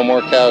won't be no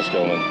more cows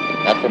stolen.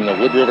 Not from the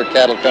Wood River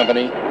Cattle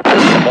Company,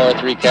 the Bar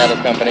 3 Cattle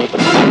Company,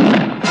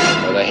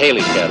 or the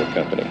Haley Cattle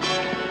Company.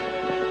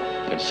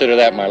 Consider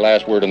that my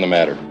last word on the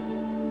matter.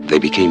 They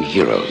became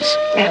heroes.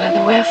 Man of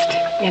the West,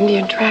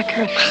 Indian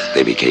tracker.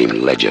 They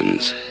became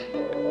legends.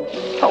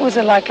 What was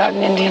it like out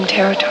in Indian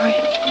Territory?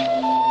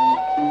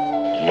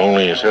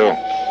 Lonely as hell.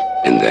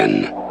 And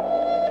then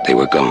they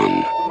were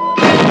gone.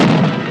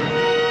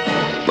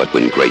 But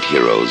when great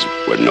heroes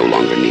were no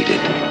longer needed,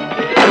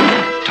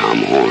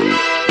 Tom Horn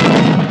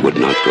would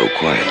not go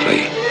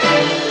quietly.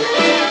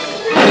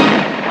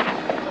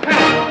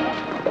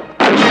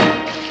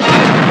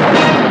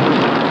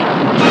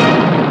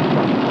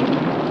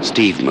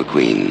 Steve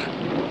McQueen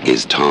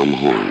is Tom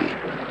Horn,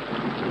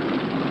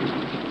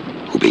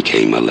 who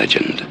became a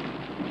legend.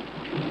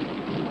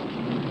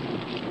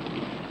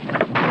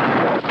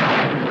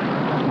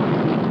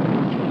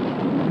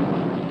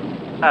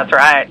 That's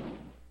right.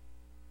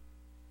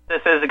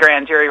 This is the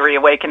Grand Jury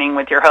Reawakening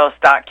with your host,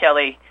 Doc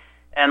Kelly.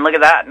 And look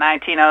at that,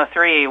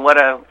 1903. What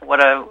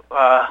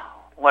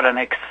an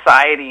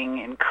exciting,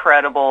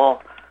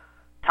 incredible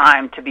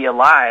time to be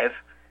alive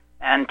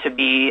and to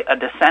be a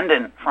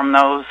descendant from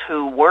those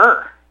who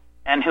were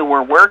and who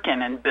were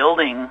working and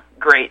building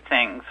great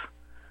things.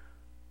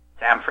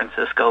 San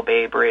Francisco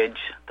Bay Bridge,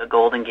 the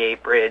Golden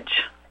Gate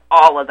Bridge,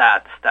 all of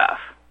that stuff,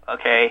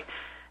 okay?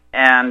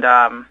 And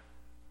I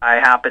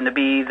happen to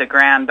be the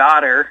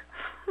granddaughter.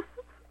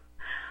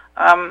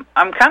 I'm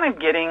kind of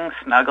getting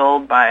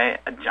snuggled by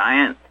a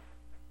giant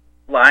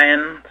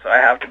lion, so I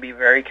have to be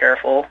very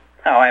careful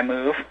how I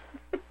move.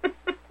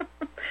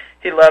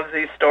 He loves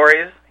these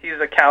stories. He's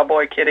a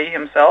cowboy kitty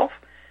himself.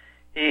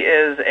 He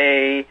is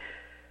a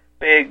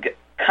big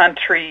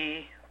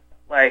country,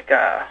 like,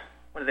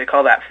 what do they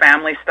call that,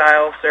 family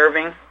style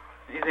serving.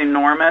 He's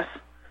enormous.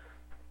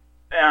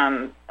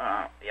 And,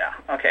 yeah,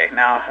 okay,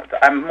 now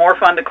I'm more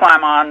fun to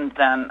climb on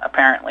than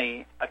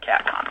apparently a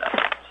cat contest.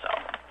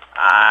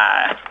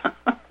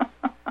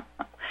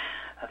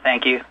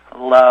 Thank you.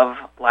 Love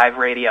live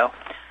radio.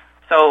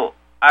 So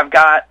I've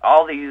got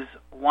all these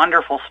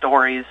wonderful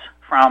stories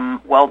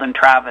from Weldon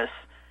Travis,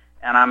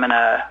 and I'm going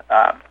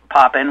to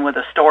pop in with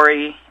a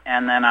story,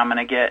 and then I'm going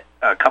to get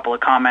a couple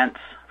of comments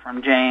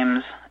from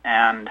James,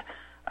 and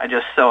I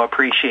just so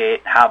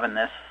appreciate having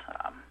this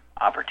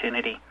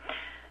opportunity.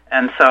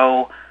 And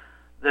so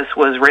this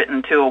was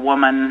written to a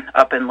woman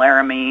up in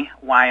Laramie,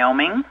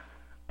 Wyoming,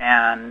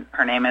 and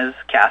her name is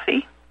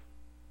Kathy.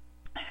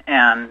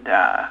 And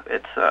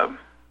it's a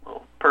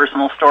little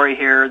personal story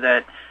here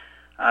that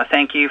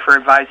thank you for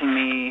advising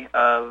me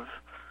of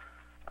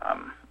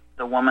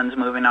the woman's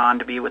moving on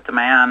to be with the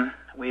man.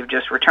 We've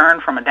just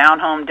returned from a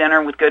down-home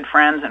dinner with good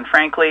friends, and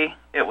frankly,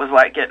 it was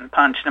like getting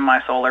punched in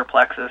my solar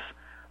plexus.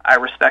 I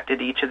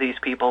respected each of these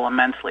people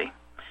immensely.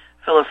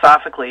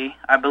 Philosophically,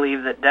 I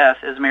believe that death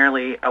is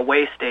merely a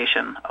way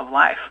station of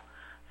life.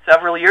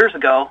 Several years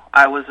ago,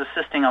 I was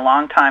assisting a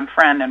longtime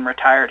friend and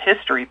retired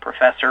history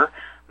professor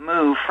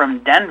move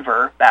from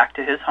Denver back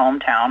to his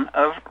hometown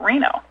of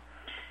Reno.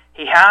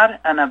 He had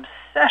an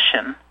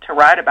obsession to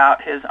write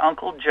about his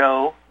Uncle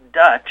Joe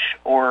Dutch,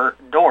 or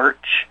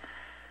Dortch,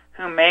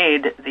 who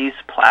made these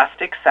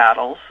plastic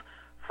saddles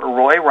for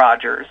Roy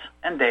Rogers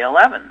and Dale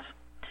Evans.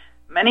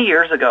 Many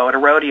years ago at a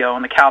rodeo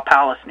in the Cow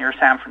Palace near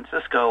San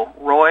Francisco,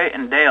 Roy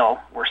and Dale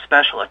were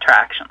special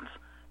attractions.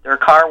 Their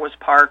car was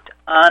parked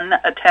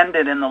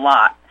unattended in the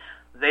lot.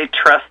 They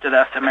trusted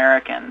us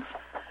Americans.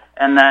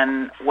 And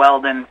then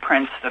Weldon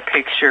prints the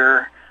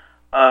picture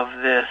of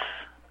this,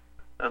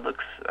 it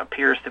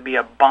appears to be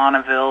a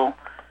Bonneville,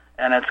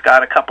 and it's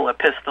got a couple of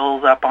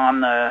pistols up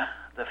on the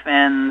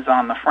fins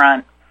on the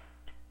front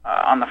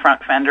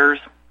fenders.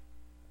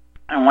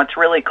 And what's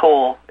really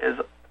cool is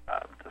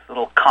this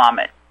little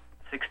Comet,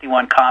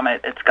 61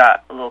 Comet. It's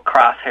got little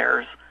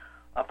crosshairs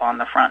up on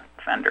the front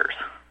fenders.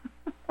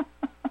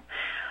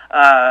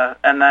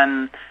 And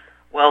then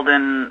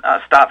Weldon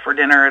stopped for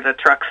dinner at a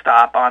truck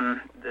stop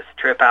on this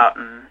trip out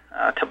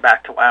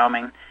back to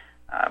Wyoming.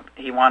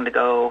 He wanted to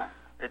go.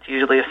 It's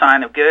usually a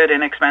sign of good,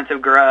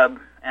 inexpensive grub.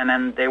 And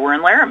then they were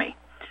in Laramie.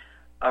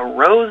 A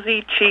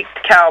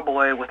rosy-cheeked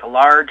cowboy with a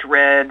large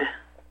red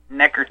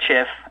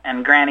neckerchief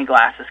and granny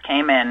glasses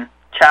came in,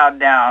 chowed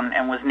down,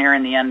 and was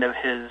nearing the end of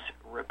his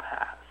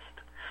repast.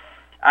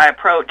 I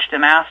approached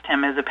and asked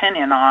him his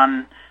opinion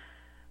on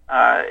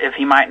if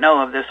he might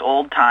know of this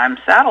old-time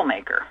saddle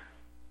maker.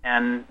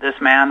 And this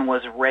man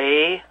was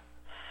Ray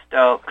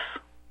Stokes.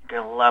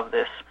 You're going to love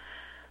this.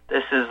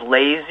 This is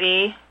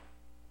Lazy,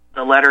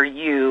 the letter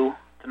U,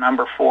 the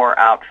number 4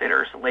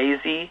 Outfitters.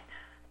 Lazy,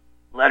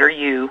 letter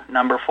U,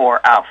 number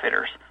 4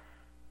 Outfitters.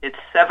 It's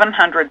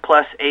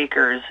 700-plus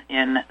acres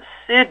in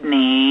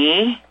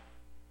Sidney,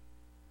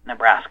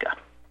 Nebraska.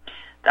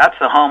 That's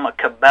the home of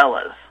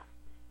Cabela's.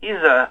 He's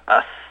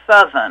a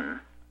Southern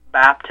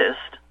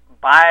Baptist,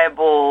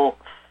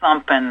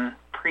 Bible-thumping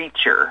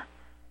preacher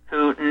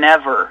who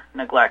never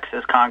neglects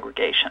his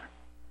congregation.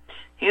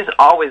 He's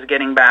always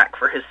getting back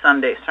for his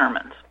Sunday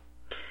sermons.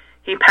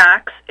 He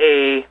packs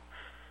a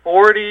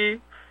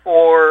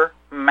 44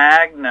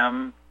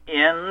 Magnum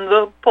in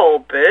the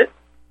pulpit.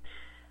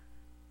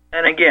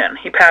 And again,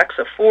 he packs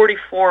a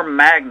 44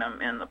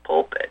 Magnum in the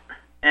pulpit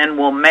and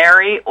will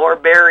marry or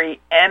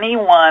bury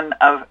anyone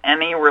of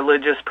any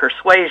religious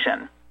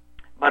persuasion,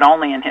 but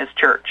only in his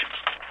church.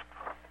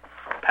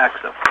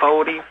 Packs a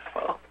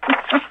 44.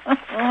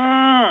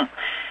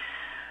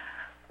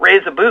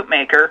 Ray's a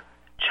bootmaker,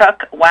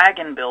 Chuck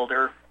wagon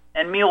builder,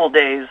 and Mule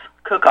Days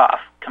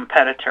cook-off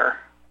competitor.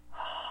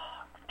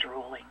 Oh, I'm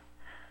drooling.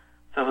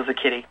 So was a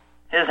kitty.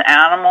 His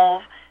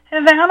animals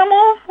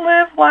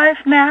live life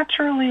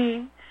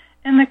naturally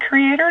in the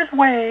Creator's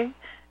way,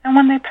 and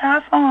when they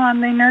pass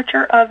on, they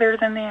nurture others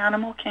in the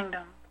animal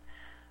kingdom.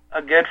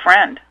 A good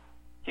friend.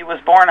 He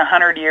was born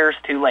 100 years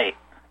too late.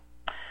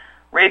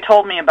 Ray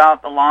told me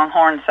about the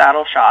Longhorn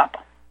Saddle Shop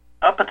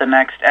up at the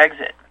next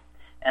exit,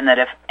 and that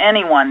if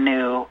anyone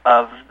knew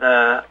of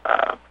the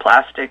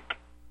plastic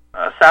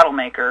saddle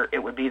maker, it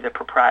would be the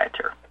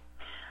proprietor.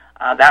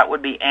 That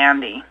would be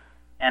Andy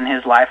and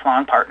his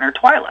lifelong partner,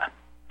 Twyla.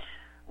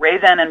 Ray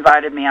then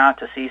invited me out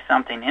to see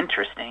something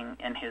interesting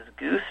in his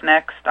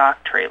gooseneck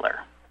stock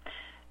trailer.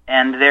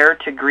 And there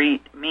to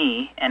greet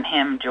me and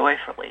him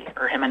joyfully,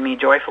 or him and me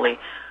joyfully,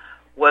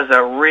 was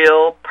a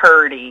real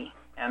Purdy,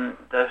 and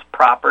the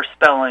proper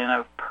spelling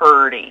of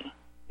Purdy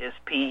is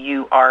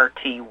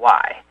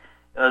P-U-R-T-Y.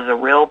 It was a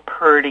real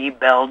Purdy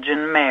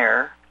Belgian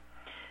mare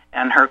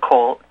and her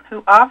colt,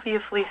 who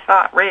obviously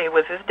thought Ray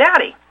was his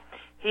daddy.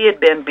 He had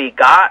been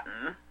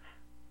begotten,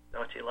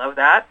 don't you love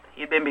that?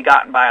 He had been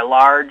begotten by a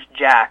large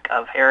jack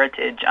of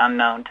heritage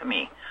unknown to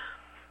me.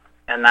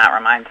 And that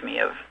reminds me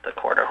of the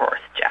quarter horse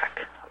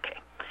jack. Okay.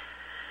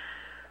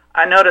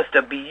 I noticed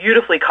a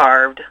beautifully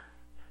carved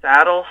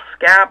saddle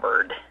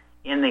scabbard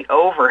in the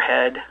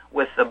overhead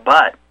with the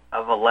butt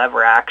of a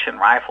lever-action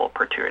rifle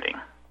protruding,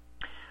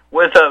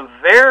 with a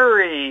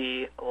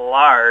very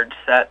large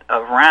set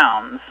of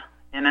rounds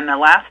in an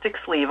elastic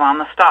sleeve on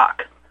the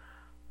stock.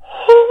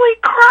 Holy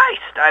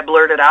Christ, I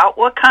blurted out.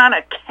 What kind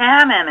of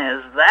cannon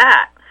is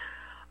that?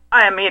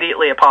 I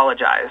immediately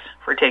apologized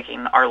for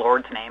taking our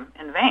Lord's name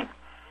in vain.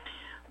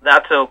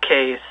 That's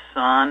okay,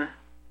 son.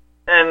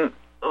 And,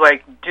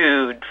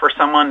 dude, for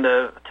someone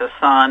to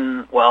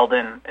son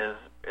Weldon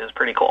is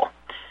pretty cool.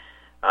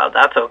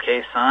 That's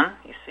okay, son.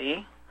 You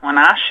see, when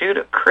I shoot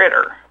a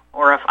critter,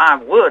 or if I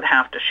would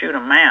have to shoot a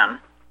man,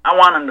 I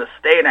want him to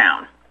stay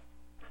down.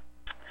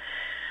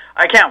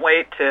 I can't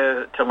wait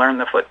to learn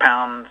the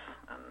foot-pounds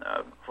and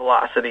the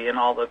velocity and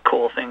all the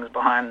cool things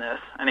behind this.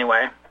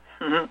 Anyway,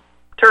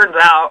 turns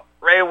out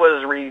Ray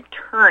was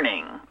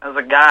returning as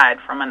a guide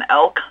from an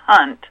elk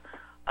hunt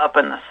up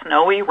in the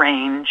snowy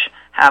range,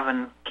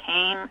 having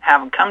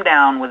come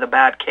down with a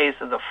bad case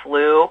of the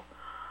flu.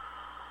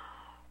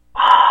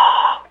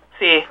 Oh,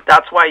 see,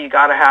 that's why you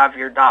got to have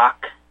your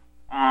doc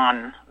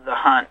on the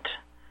hunt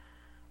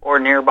or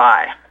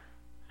nearby,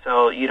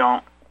 so you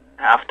don't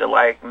have to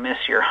miss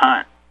your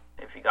hunt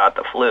if you got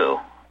the flu,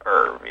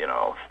 or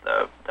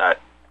that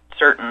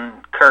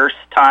certain cursed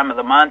time of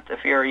the month.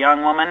 If you're a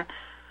young woman,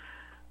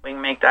 we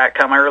can make that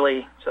come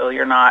early, so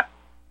you're not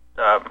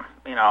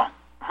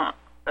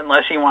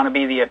unless you want to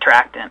be the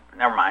attractant.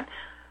 Never mind.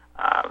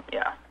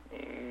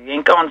 You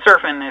ain't going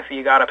surfing if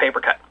you got a paper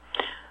cut.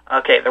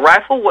 Okay, the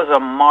rifle was a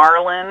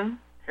Marlin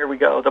Here we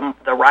go.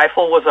 The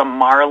rifle was a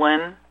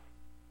Marlin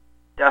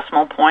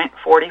decimal point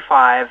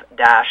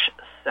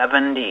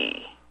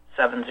 45-70.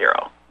 70.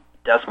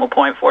 Decimal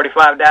point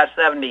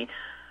 45-70.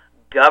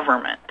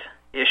 Government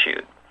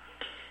issued.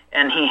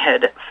 And he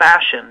had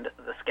fashioned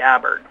the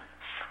scabbard.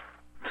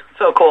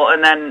 So cool.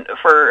 And then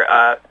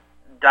for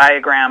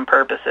diagram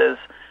purposes,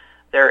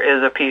 there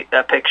is a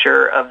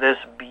picture of this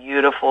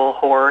beautiful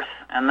horse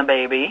and the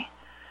baby.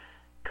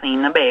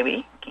 Clean the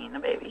baby.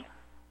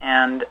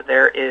 And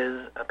there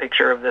is a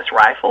picture of this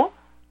rifle,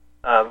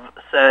 of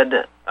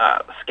said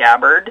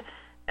scabbard,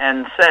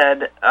 and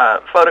said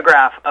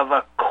photograph of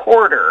a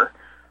quarter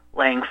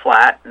laying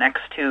flat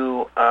next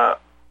to a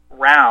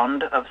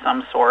round of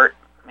some sort,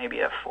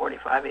 maybe a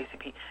 45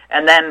 ACP,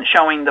 and then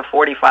showing the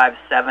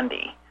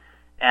 45-70.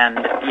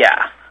 And,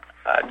 yeah,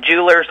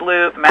 jeweler's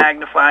loupe,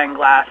 magnifying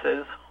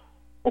glasses.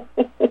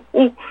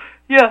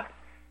 Yeah.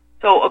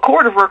 So a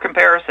quarter for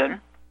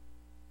comparison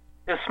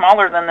is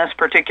smaller than this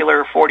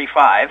particular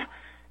 45,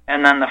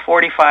 and then the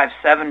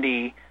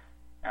 45-70,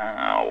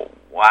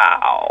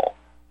 wow.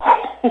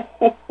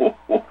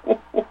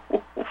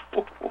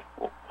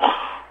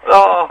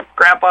 Oh,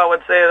 Grandpa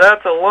would say,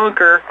 that's a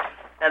lunker.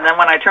 And then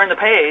when I turned the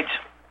page,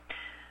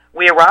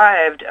 we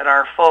arrived at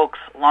our folks'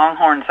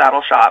 Longhorn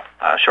saddle shop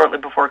shortly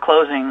before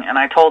closing, and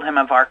I told him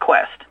of our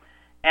quest.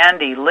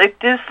 Andy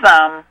licked his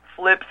thumb,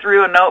 flipped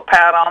through a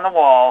notepad on the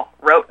wall,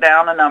 wrote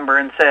down a number,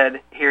 and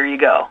said, here you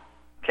go.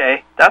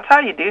 Okay? That's how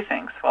you do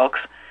things, folks.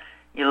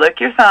 You lick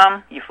your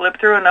thumb, you flip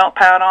through a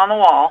notepad on the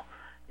wall,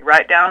 you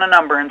write down a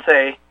number and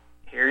say,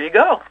 here you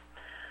go.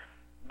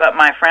 But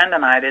my friend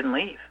and I didn't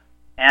leave.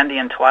 Andy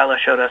and Twyla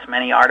showed us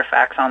many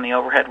artifacts on the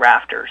overhead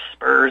rafters,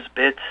 spurs,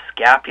 bits,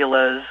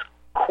 scapulas,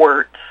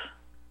 quirts,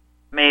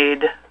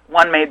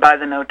 one made by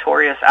the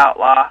notorious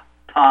outlaw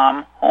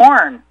Tom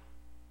Horn.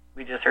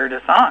 We just heard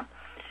his song.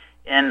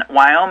 In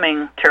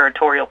Wyoming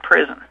Territorial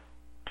Prison.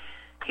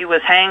 He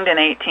was hanged in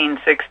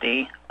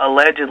 1860,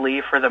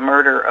 allegedly for the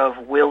murder of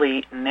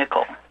Willie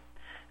Nickel.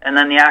 And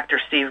then the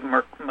actor Steve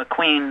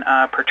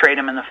McQueen portrayed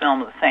him in the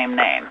film of the same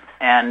name.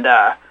 And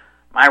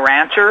my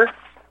rancher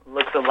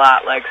looks a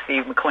lot like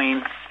Steve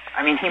McQueen.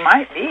 I mean, he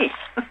might be.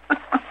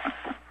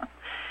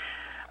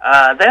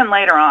 Then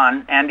later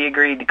on, Andy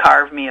agreed to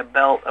carve me a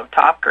belt of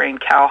top-grain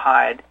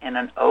cowhide in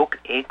an oak,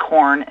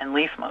 acorn, and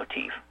leaf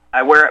motif.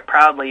 I wear it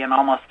proudly and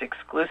almost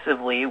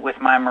exclusively with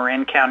my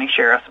Marin County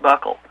Sheriff's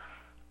buckle,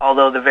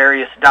 although the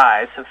various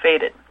dyes have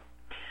faded.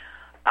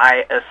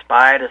 I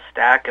espied a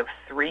stack of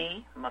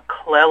 3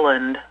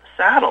 McClelland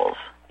saddles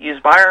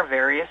used by our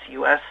various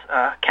U.S.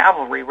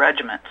 cavalry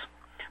regiments.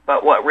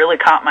 But what really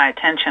caught my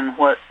attention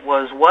was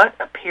what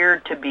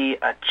appeared to be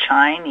a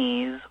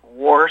Chinese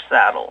war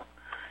saddle.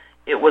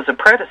 It was a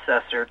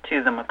predecessor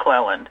to the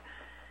McClelland,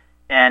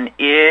 and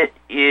it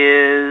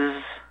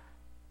is,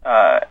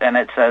 and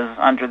it says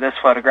under this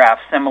photograph,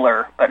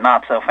 similar but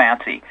not so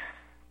fancy.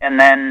 And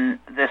then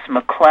this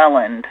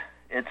McClelland,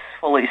 it's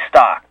fully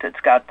stocked.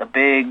 It's got the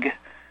big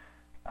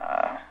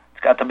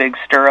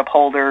stirrup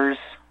holders.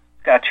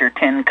 It's got your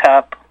tin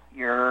cup,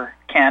 your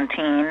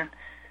canteen,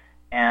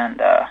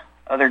 and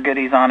other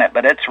goodies on it.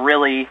 But it's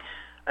really,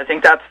 I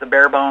think that's the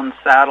bare bones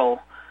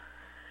saddle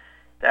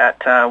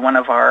that one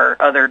of our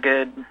other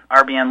good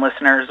RBN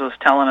listeners was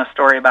telling a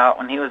story about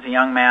when he was a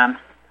young man.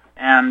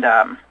 And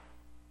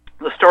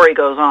the story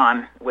goes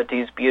on with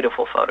these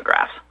beautiful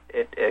photographs.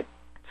 It's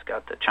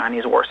got the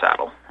Chinese war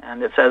saddle.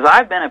 And it says,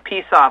 I've been a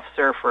peace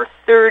officer for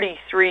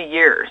 33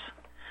 years.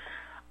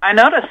 I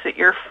noticed that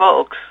your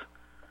folks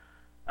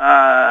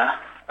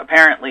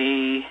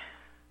apparently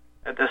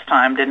at this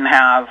time didn't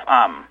have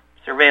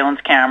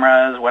surveillance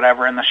cameras,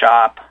 whatever, in the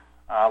shop,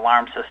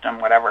 alarm system,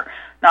 whatever.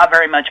 Not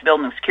very much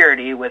building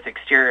security with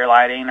exterior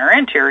lighting or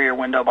interior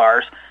window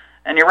bars.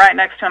 And you're right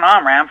next to an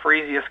on-ramp for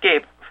easy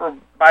escape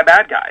by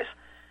bad guys.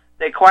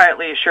 They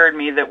quietly assured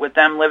me that with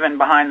them living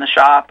behind the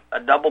shop, a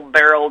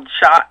double-barreled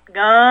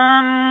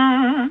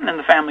shotgun and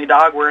the family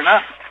dog were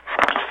enough.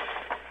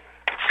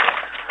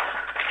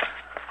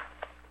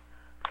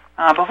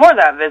 Before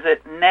that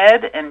visit,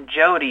 Ned and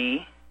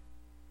Jody,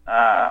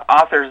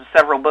 authors of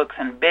several books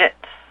and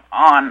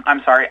on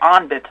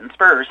bits and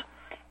spurs,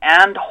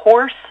 and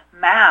horse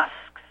masks,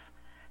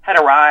 had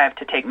arrived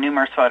to take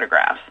numerous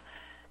photographs.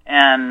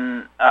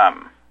 And it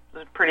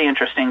was pretty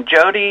interesting.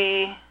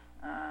 Jody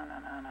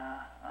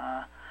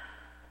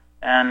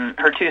and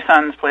her 2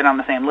 sons played on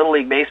the same Little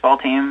League baseball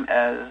team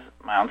as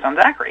my own son,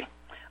 Zachary.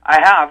 I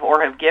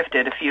have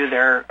gifted a few of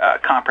their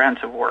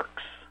comprehensive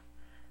works.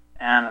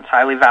 And it's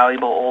highly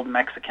valuable old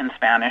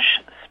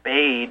Mexican-Spanish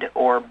spade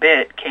or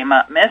bit came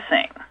up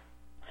missing.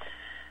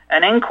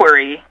 An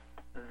inquiry,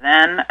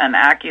 then an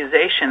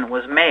accusation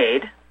was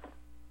made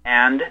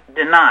and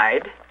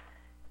denied.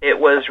 It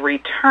was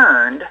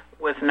returned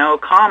with no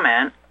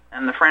comment,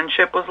 and the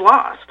friendship was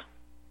lost.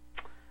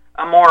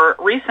 A more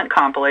recent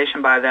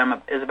compilation by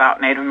them is about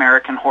Native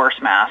American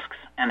horse masks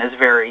and is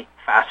very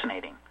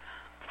fascinating.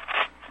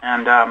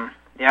 And, I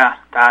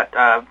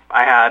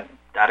had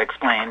that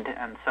explained.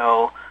 And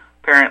so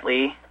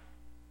apparently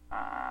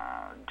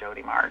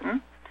Jody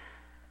Martin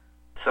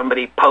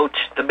somebody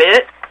poached the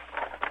bit,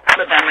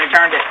 but then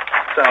returned it.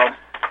 So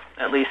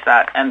at least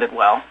that ended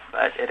well,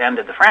 but it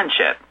ended the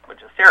friendship,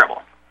 which is terrible.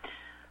 All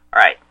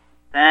right.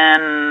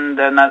 Then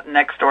the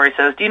next story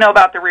says, do you know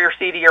about the rear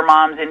seat of your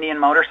mom's Indian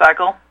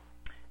motorcycle?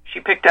 She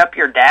picked up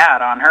your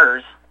dad on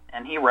hers,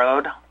 and he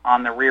rode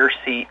on the rear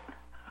seat.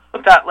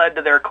 That led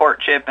to their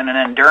courtship and an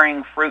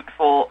enduring,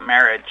 fruitful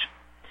marriage.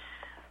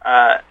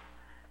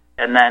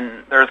 And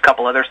then there's a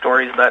couple other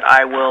stories, but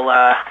I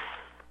will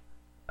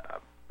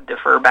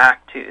defer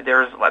back to,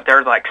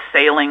 there's like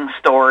sailing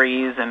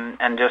stories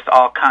and just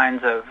all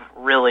kinds of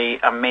really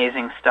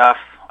amazing stuff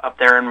up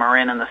there in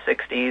Marin in the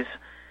 60s.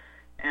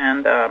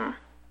 And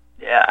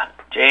yeah,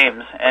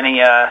 James,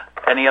 any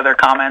other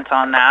comments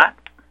on that?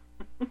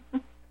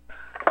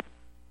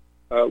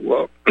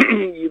 Well,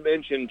 you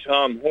mentioned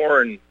Tom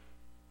Horn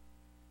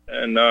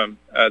and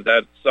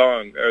that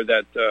song or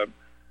that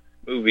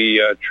movie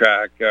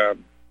track.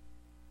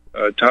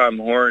 Tom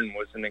Horn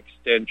was an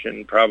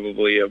extension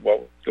probably of what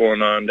was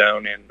going on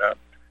down in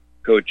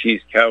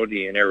Cochise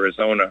County in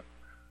Arizona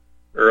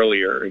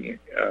earlier in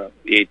the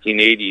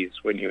 1880s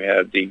when you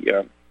had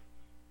the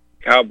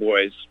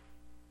cowboys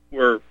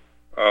were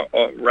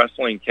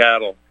rustling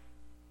cattle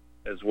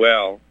as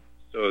well.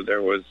 So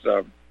there was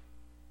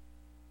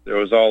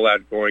all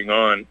that going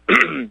on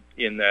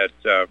in that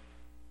at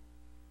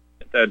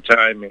that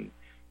time in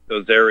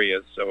those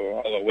areas. So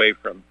all the way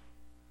from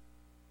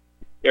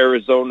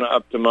Arizona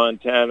up to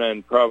Montana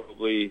and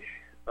probably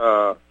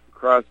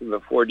crossing the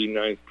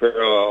 49th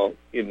parallel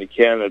into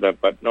Canada,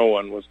 but no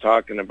one was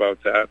talking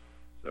about that.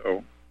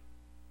 So,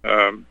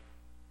 and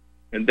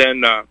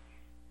then I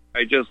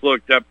just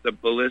looked up the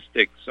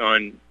ballistics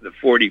on the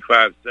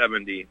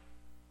 4570,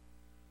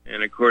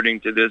 and according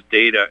to this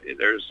data,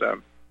 there's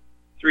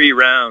 3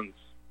 rounds.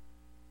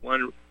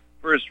 One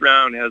first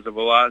round has a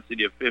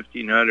velocity of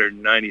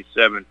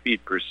 1,597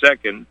 feet per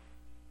second.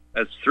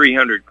 That's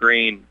 300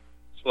 grain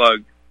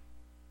slug.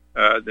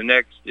 The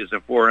next is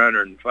a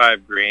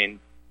 405 grain,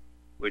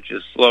 which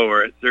is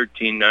slower at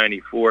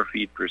 1,394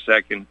 feet per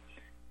second.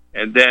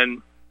 And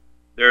then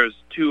there's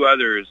 2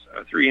 others,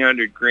 a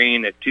 300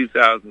 grain at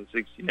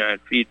 2,069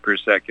 feet per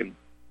second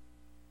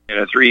and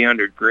a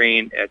 300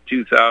 grain at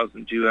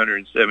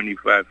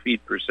 2,275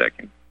 feet per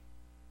second.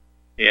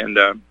 And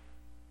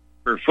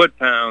for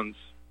foot-pounds,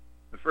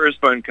 the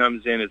first one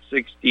comes in at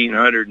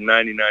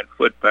 1,699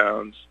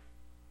 foot-pounds,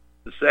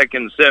 the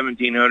second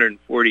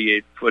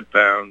 1,748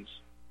 foot-pounds,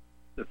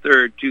 the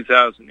third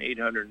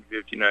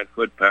 2,859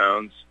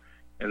 foot-pounds,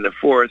 and the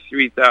fourth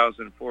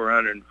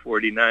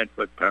 3,449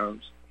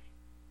 foot-pounds.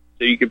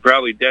 So you could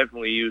probably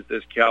definitely use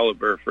this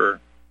caliber for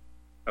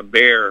a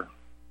bear,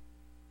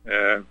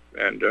 and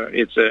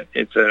it's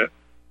a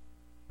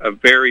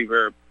very,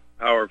 very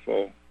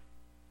powerful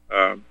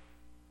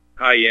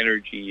high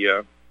energy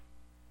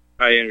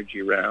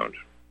round,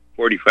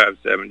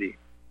 4570.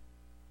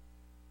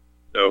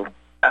 So.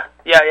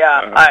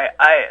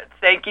 I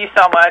thank you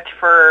so much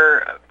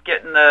for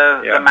getting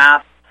the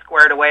math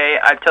squared away.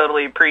 I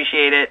totally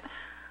appreciate it.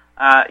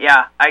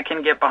 I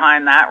can get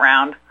behind that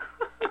round.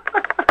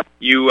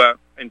 You,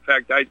 in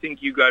fact, I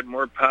think you got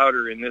more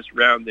powder in this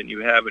round than you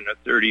have in a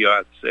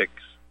 30-06.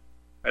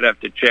 I'd have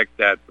to check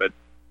that, but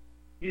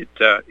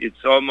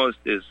it's almost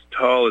as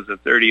tall as a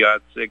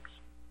 30-06,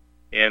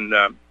 and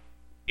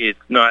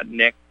it's not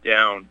neck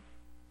down.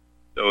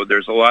 So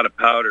there's a lot of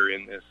powder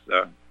in this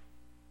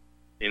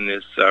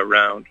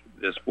round,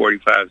 this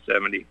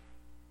 4570.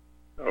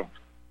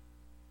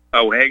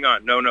 Oh, hang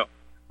on. No.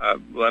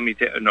 Let me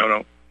tell.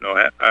 No.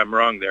 I'm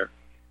wrong there.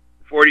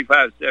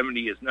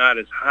 4570 is not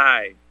as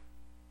high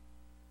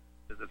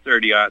as a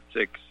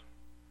 30-06,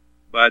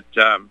 but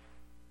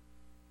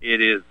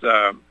it is.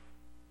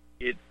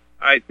 It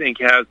I think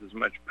has as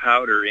much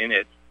powder in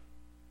it.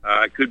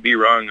 I could be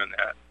wrong on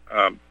that,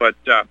 but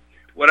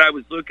what I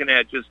was looking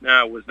at just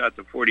now was not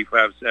the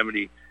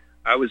 4570.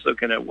 I was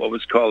looking at what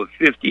was called a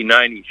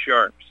 5090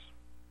 Sharps.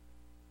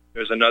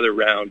 There's another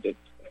round that's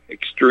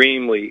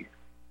extremely,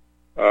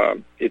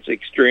 it's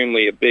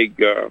extremely a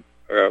big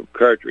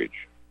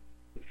cartridge.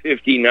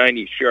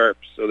 5090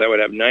 Sharps, so that would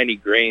have 90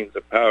 grains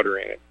of powder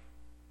in it.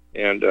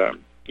 And,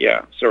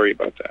 sorry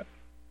about that.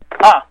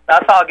 Oh,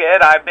 that's all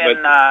good. I've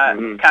been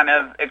kind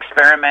of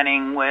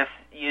experimenting with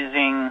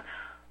using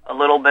a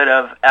little bit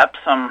of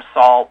Epsom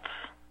salts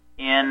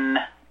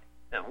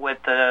with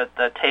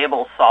the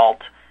table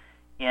salt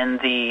in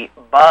the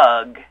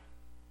Bug,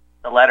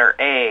 the letter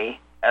A,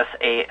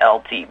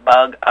 S-A-L-T,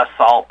 Bug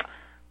Assault.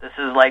 This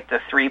is like the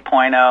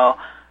 3.0,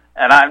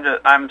 and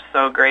I'm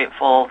so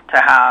grateful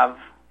to have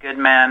good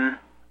men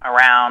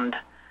around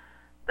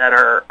that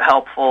are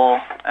helpful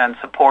and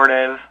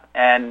supportive,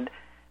 and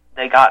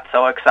they got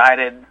so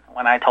excited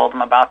when I told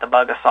them about the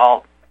Bug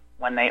Assault.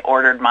 When they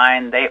ordered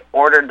mine, they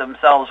ordered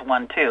themselves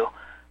one too.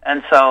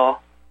 And so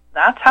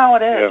that's how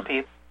it is,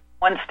 people.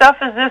 When stuff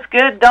is this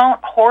good,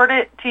 don't hoard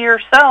it to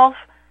yourself.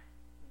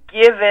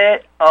 Give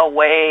it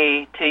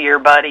away to your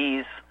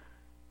buddies.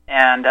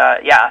 And,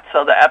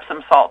 so the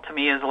Epsom salt to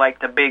me is like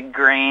the big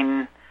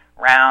grain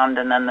round,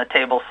 and then the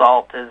table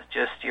salt is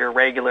just your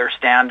regular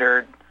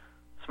standard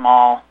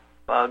small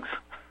bugs.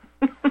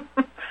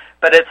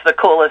 But it's the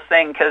coolest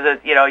thing because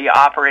you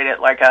operate it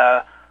like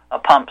a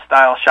pump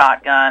style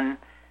shotgun,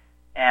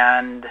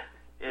 and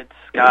it's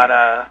got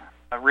a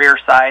rear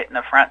sight and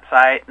a front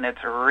sight, and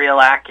it's real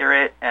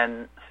accurate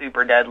and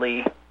super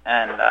deadly,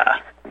 and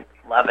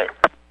love it.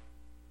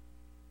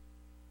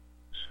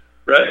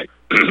 Right.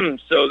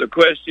 So the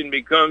question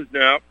becomes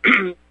now,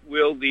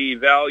 will the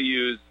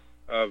values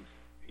of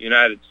the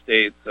United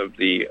States, of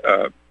the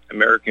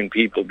American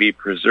people, be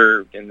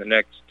preserved in the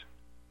next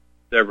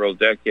several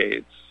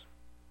decades?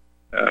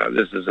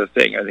 This is a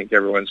thing I think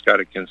everyone's got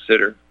to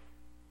consider.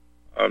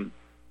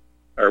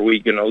 Are we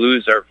going to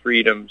lose our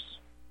freedoms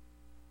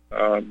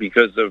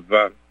because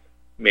of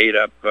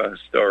made-up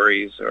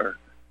stories, or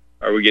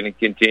are we going to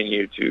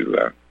continue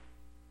to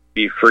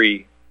be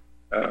free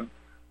the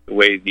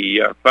way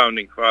the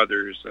Founding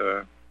Fathers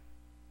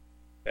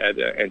had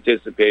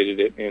anticipated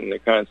it in the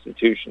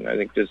Constitution? I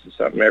think this is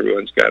something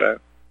everyone's got to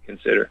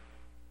consider.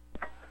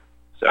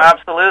 So.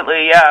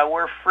 Absolutely, yeah.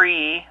 We're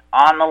free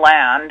on the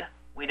land.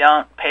 We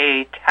don't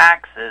pay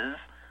taxes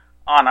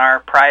on our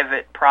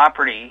private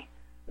property,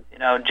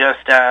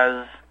 just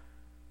as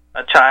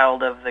a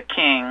child of the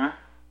king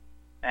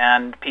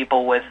and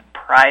people with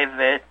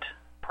private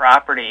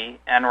property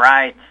and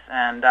rights.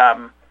 And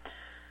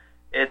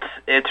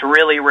it's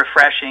really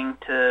refreshing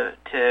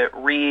to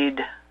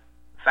read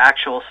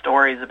factual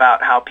stories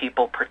about how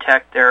people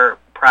protect their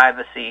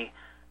privacy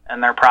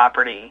and their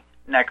property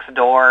next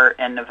door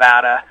in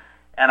Nevada.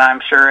 And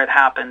I'm sure it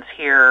happens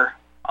here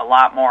a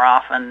lot more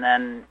often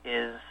than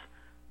is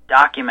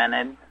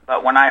documented.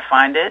 But when I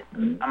find it,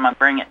 I'm going to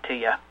bring it to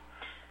you.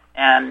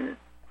 And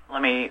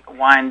let me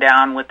wind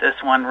down with this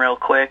one real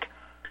quick.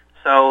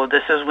 So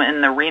this is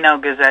in the Reno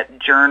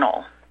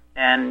Gazette-Journal,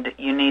 and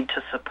you need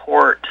to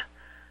support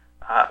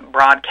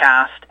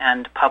broadcast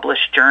and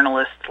published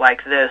journalists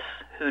like this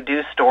who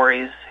do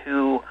stories,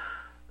 who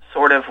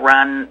sort of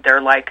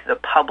they're like the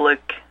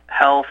public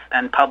health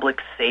and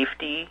public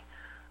safety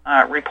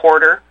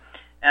reporter.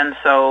 And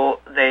so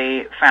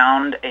they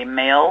found a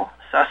male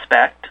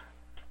suspect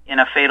in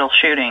a fatal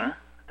shooting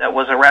that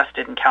was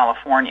arrested in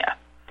California.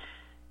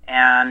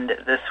 And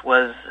this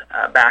was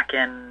back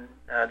in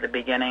the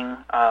beginning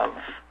of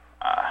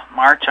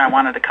March. I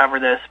wanted to cover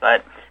this,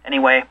 but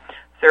anyway,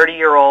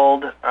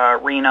 30-year-old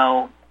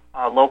Reno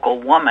local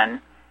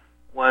woman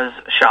was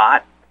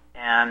shot,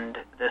 and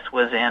this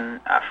was in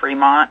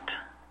Fremont.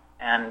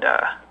 And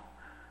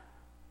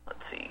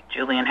let's see,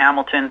 Julian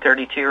Hamilton,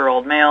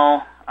 32-year-old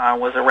male,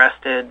 was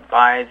arrested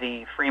by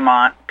the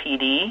Fremont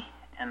PD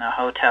in a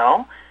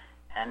hotel,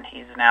 and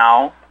he's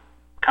now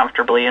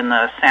comfortably in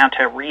the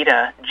Santa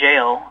Rita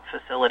jail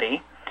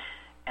facility,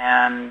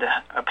 and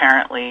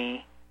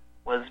apparently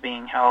was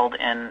being held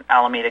in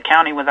Alameda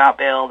County without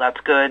bail. That's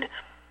good.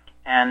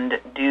 And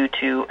due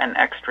to an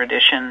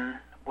extradition,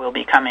 will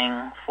be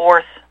coming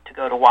forth to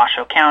go to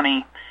Washoe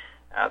County.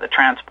 The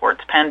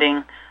transport's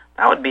pending.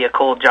 That would be a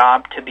cool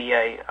job, to be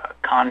a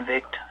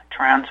convict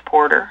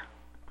transporter.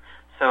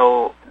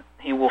 So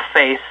he will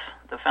face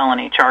the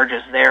felony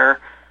charges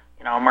there,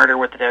 murder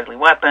with a deadly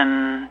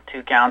weapon,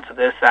 2 counts of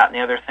this, that, and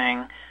the other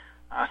thing.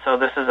 So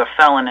this is a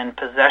felon in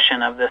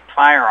possession of this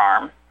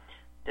firearm,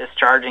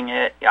 discharging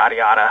it, yada,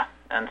 yada.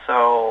 And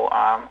so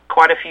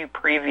quite a few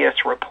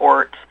previous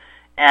reports.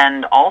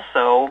 And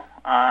also,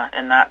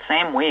 in that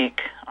same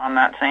week, on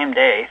that same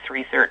day,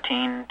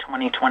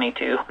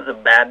 3/13/2022, was a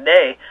bad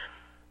day,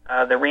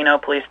 the Reno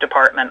Police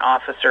Department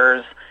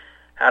officers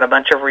had a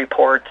bunch of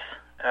reports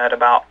at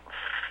about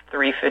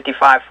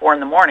 3:55, 4 in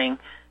the morning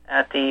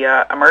at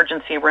the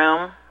emergency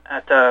room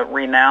at the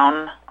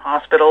Renown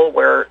Hospital,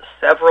 where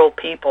several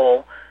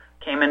people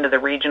came into the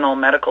regional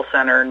medical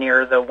center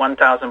near the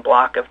 1000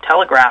 block of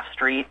Telegraph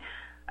Street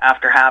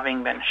after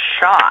having been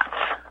shot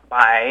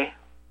by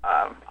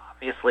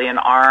obviously an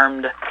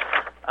armed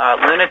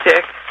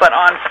lunatic, but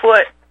on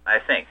foot. I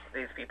think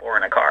these people were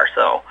in a car.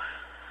 So,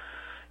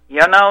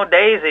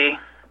 Daisy,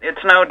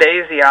 it's no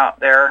Daisy out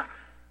there,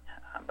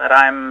 but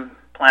I'm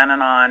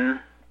planning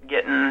on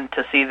getting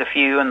to see the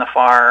few and the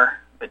far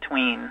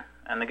between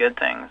and the good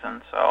things.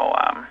 And so,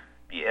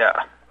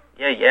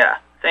 yeah.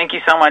 Thank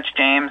you so much,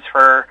 James,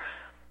 for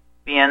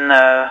being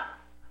the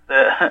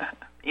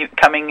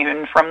coming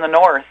in from the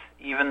north,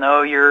 even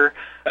though you're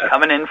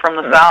coming in from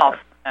the south.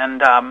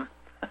 And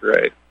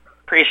right.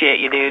 Appreciate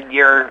you, dude.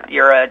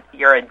 You're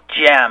a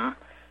gem,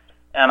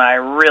 and I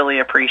really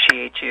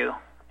appreciate you.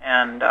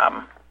 And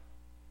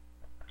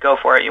go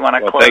for it. You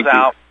want to close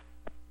out?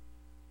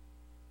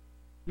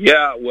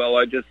 Yeah, well,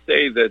 I just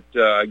say that,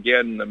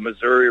 again, the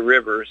Missouri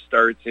River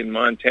starts in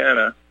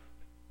Montana,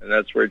 and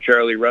that's where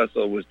Charlie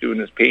Russell was doing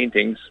his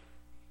paintings.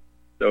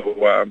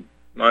 So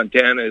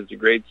Montana is a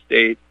great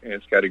state, and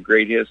it's got a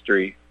great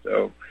history.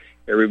 So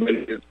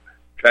everybody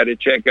try to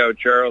check out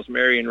Charles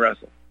Marion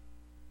Russell.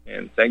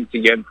 And thanks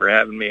again for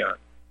having me on.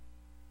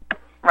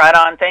 Right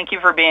on. Thank you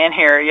for being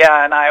here.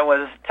 Yeah, and I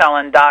was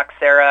telling Doc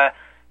Sarah,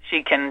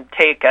 she can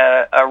take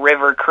a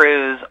river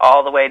cruise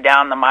all the way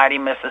down the mighty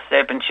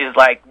Mississippi, and she's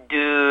like,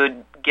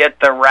 dude, get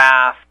the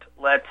raft.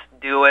 Let's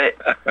do it.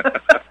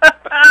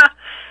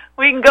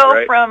 We can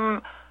go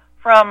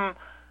from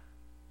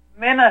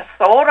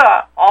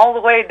Minnesota all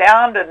the way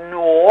down to New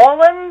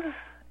Orleans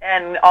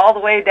and all the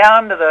way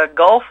down to the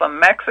Gulf of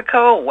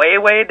Mexico,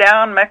 way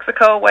down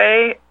Mexico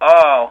way.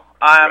 Oh,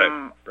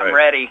 I'm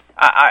ready.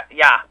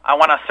 I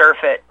want to surf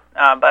it,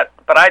 but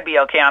I'd be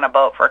okay on a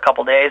boat for a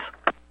couple days.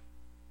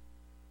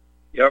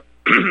 Yep,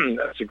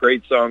 that's a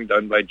great song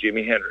done by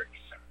Jimi Hendrix.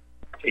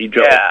 Hey,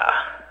 Joe. Yeah,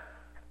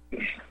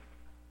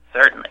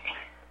 certainly.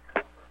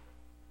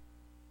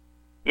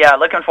 Yeah,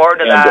 looking forward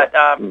to that.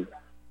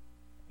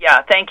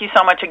 Yeah, thank you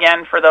so much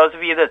again for those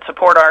of you that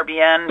support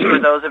RBN, for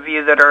those of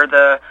you that are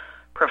the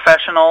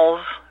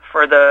professionals,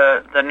 for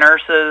the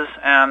nurses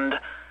and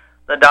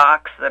the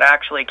docs that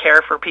actually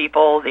care for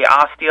people, the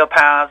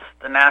osteopaths,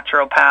 the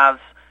naturopaths.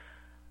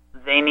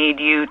 They need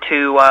you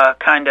to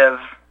kind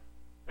of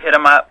hit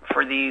them up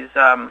for these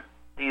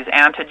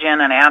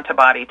antigen and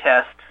antibody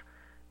tests.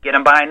 Get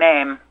them by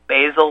name: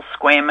 basal,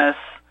 squamous,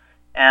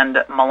 and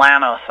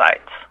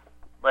melanocytes.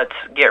 Let's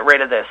get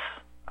rid of this,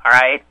 all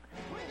right?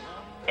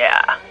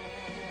 Yeah.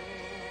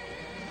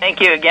 Thank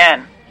you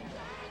again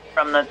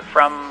from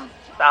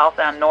south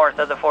and north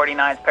of the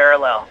 49th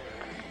parallel.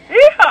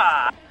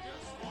 Yeah.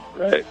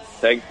 Right.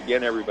 Thanks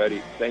again,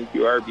 everybody. Thank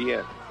you,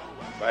 RBN.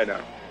 Bye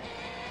now.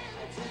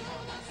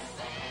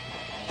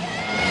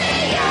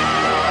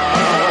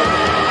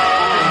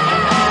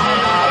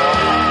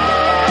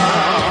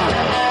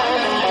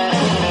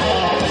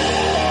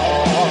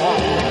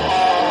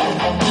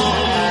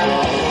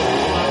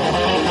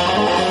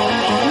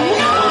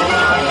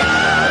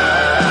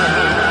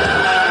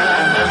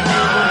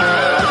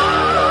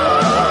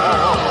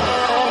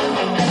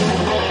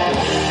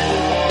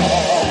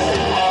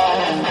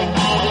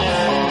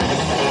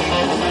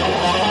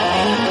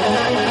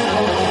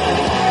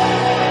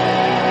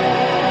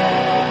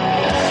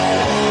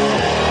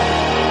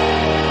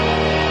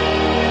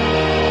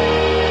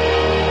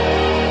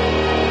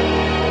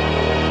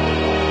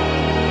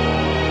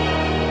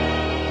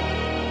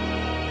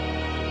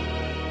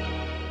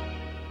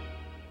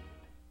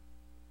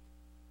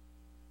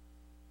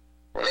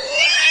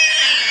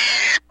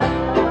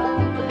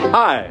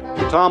 Hi,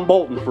 Tom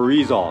Bolton for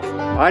Ease Off.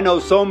 I know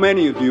so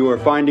many of you are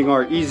finding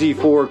our Easy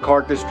 4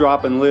 carcass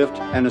drop and lift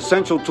an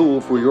essential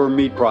tool for your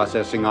meat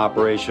processing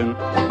operation,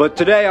 but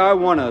today I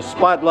want to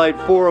spotlight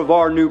 4 of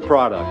our new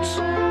products.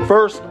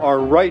 First, our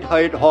right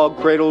height hog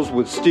cradles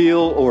with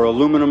steel or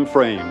aluminum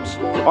frames.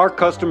 Our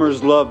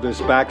customers love this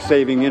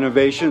back-saving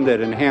innovation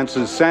that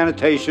enhances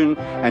sanitation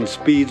and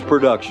speeds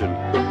production.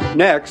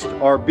 Next,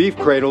 our beef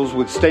cradles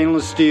with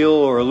stainless steel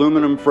or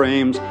aluminum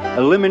frames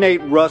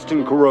eliminate rust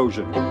and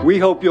corrosion. We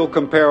hope you'll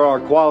compare our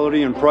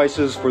quality and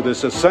prices for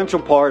this essential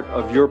part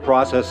of your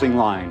processing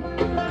line.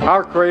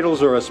 Our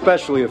cradles are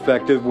especially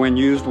effective when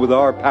used with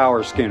our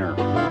power skinner.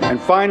 And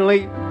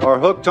finally, our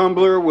hook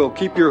tumbler will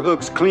keep your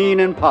hooks clean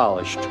and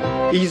polished.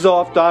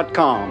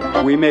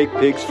 EaseOff.com. We make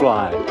pigs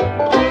fly.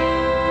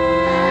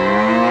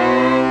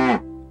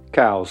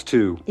 Cows,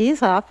 too.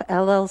 Ease Off,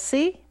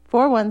 LLC,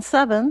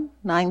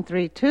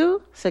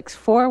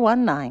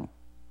 417-932-6419.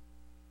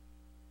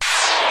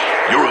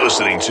 You're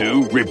listening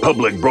to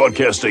Republic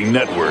Broadcasting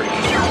Network.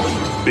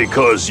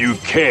 Because you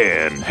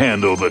can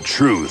handle the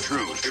truth.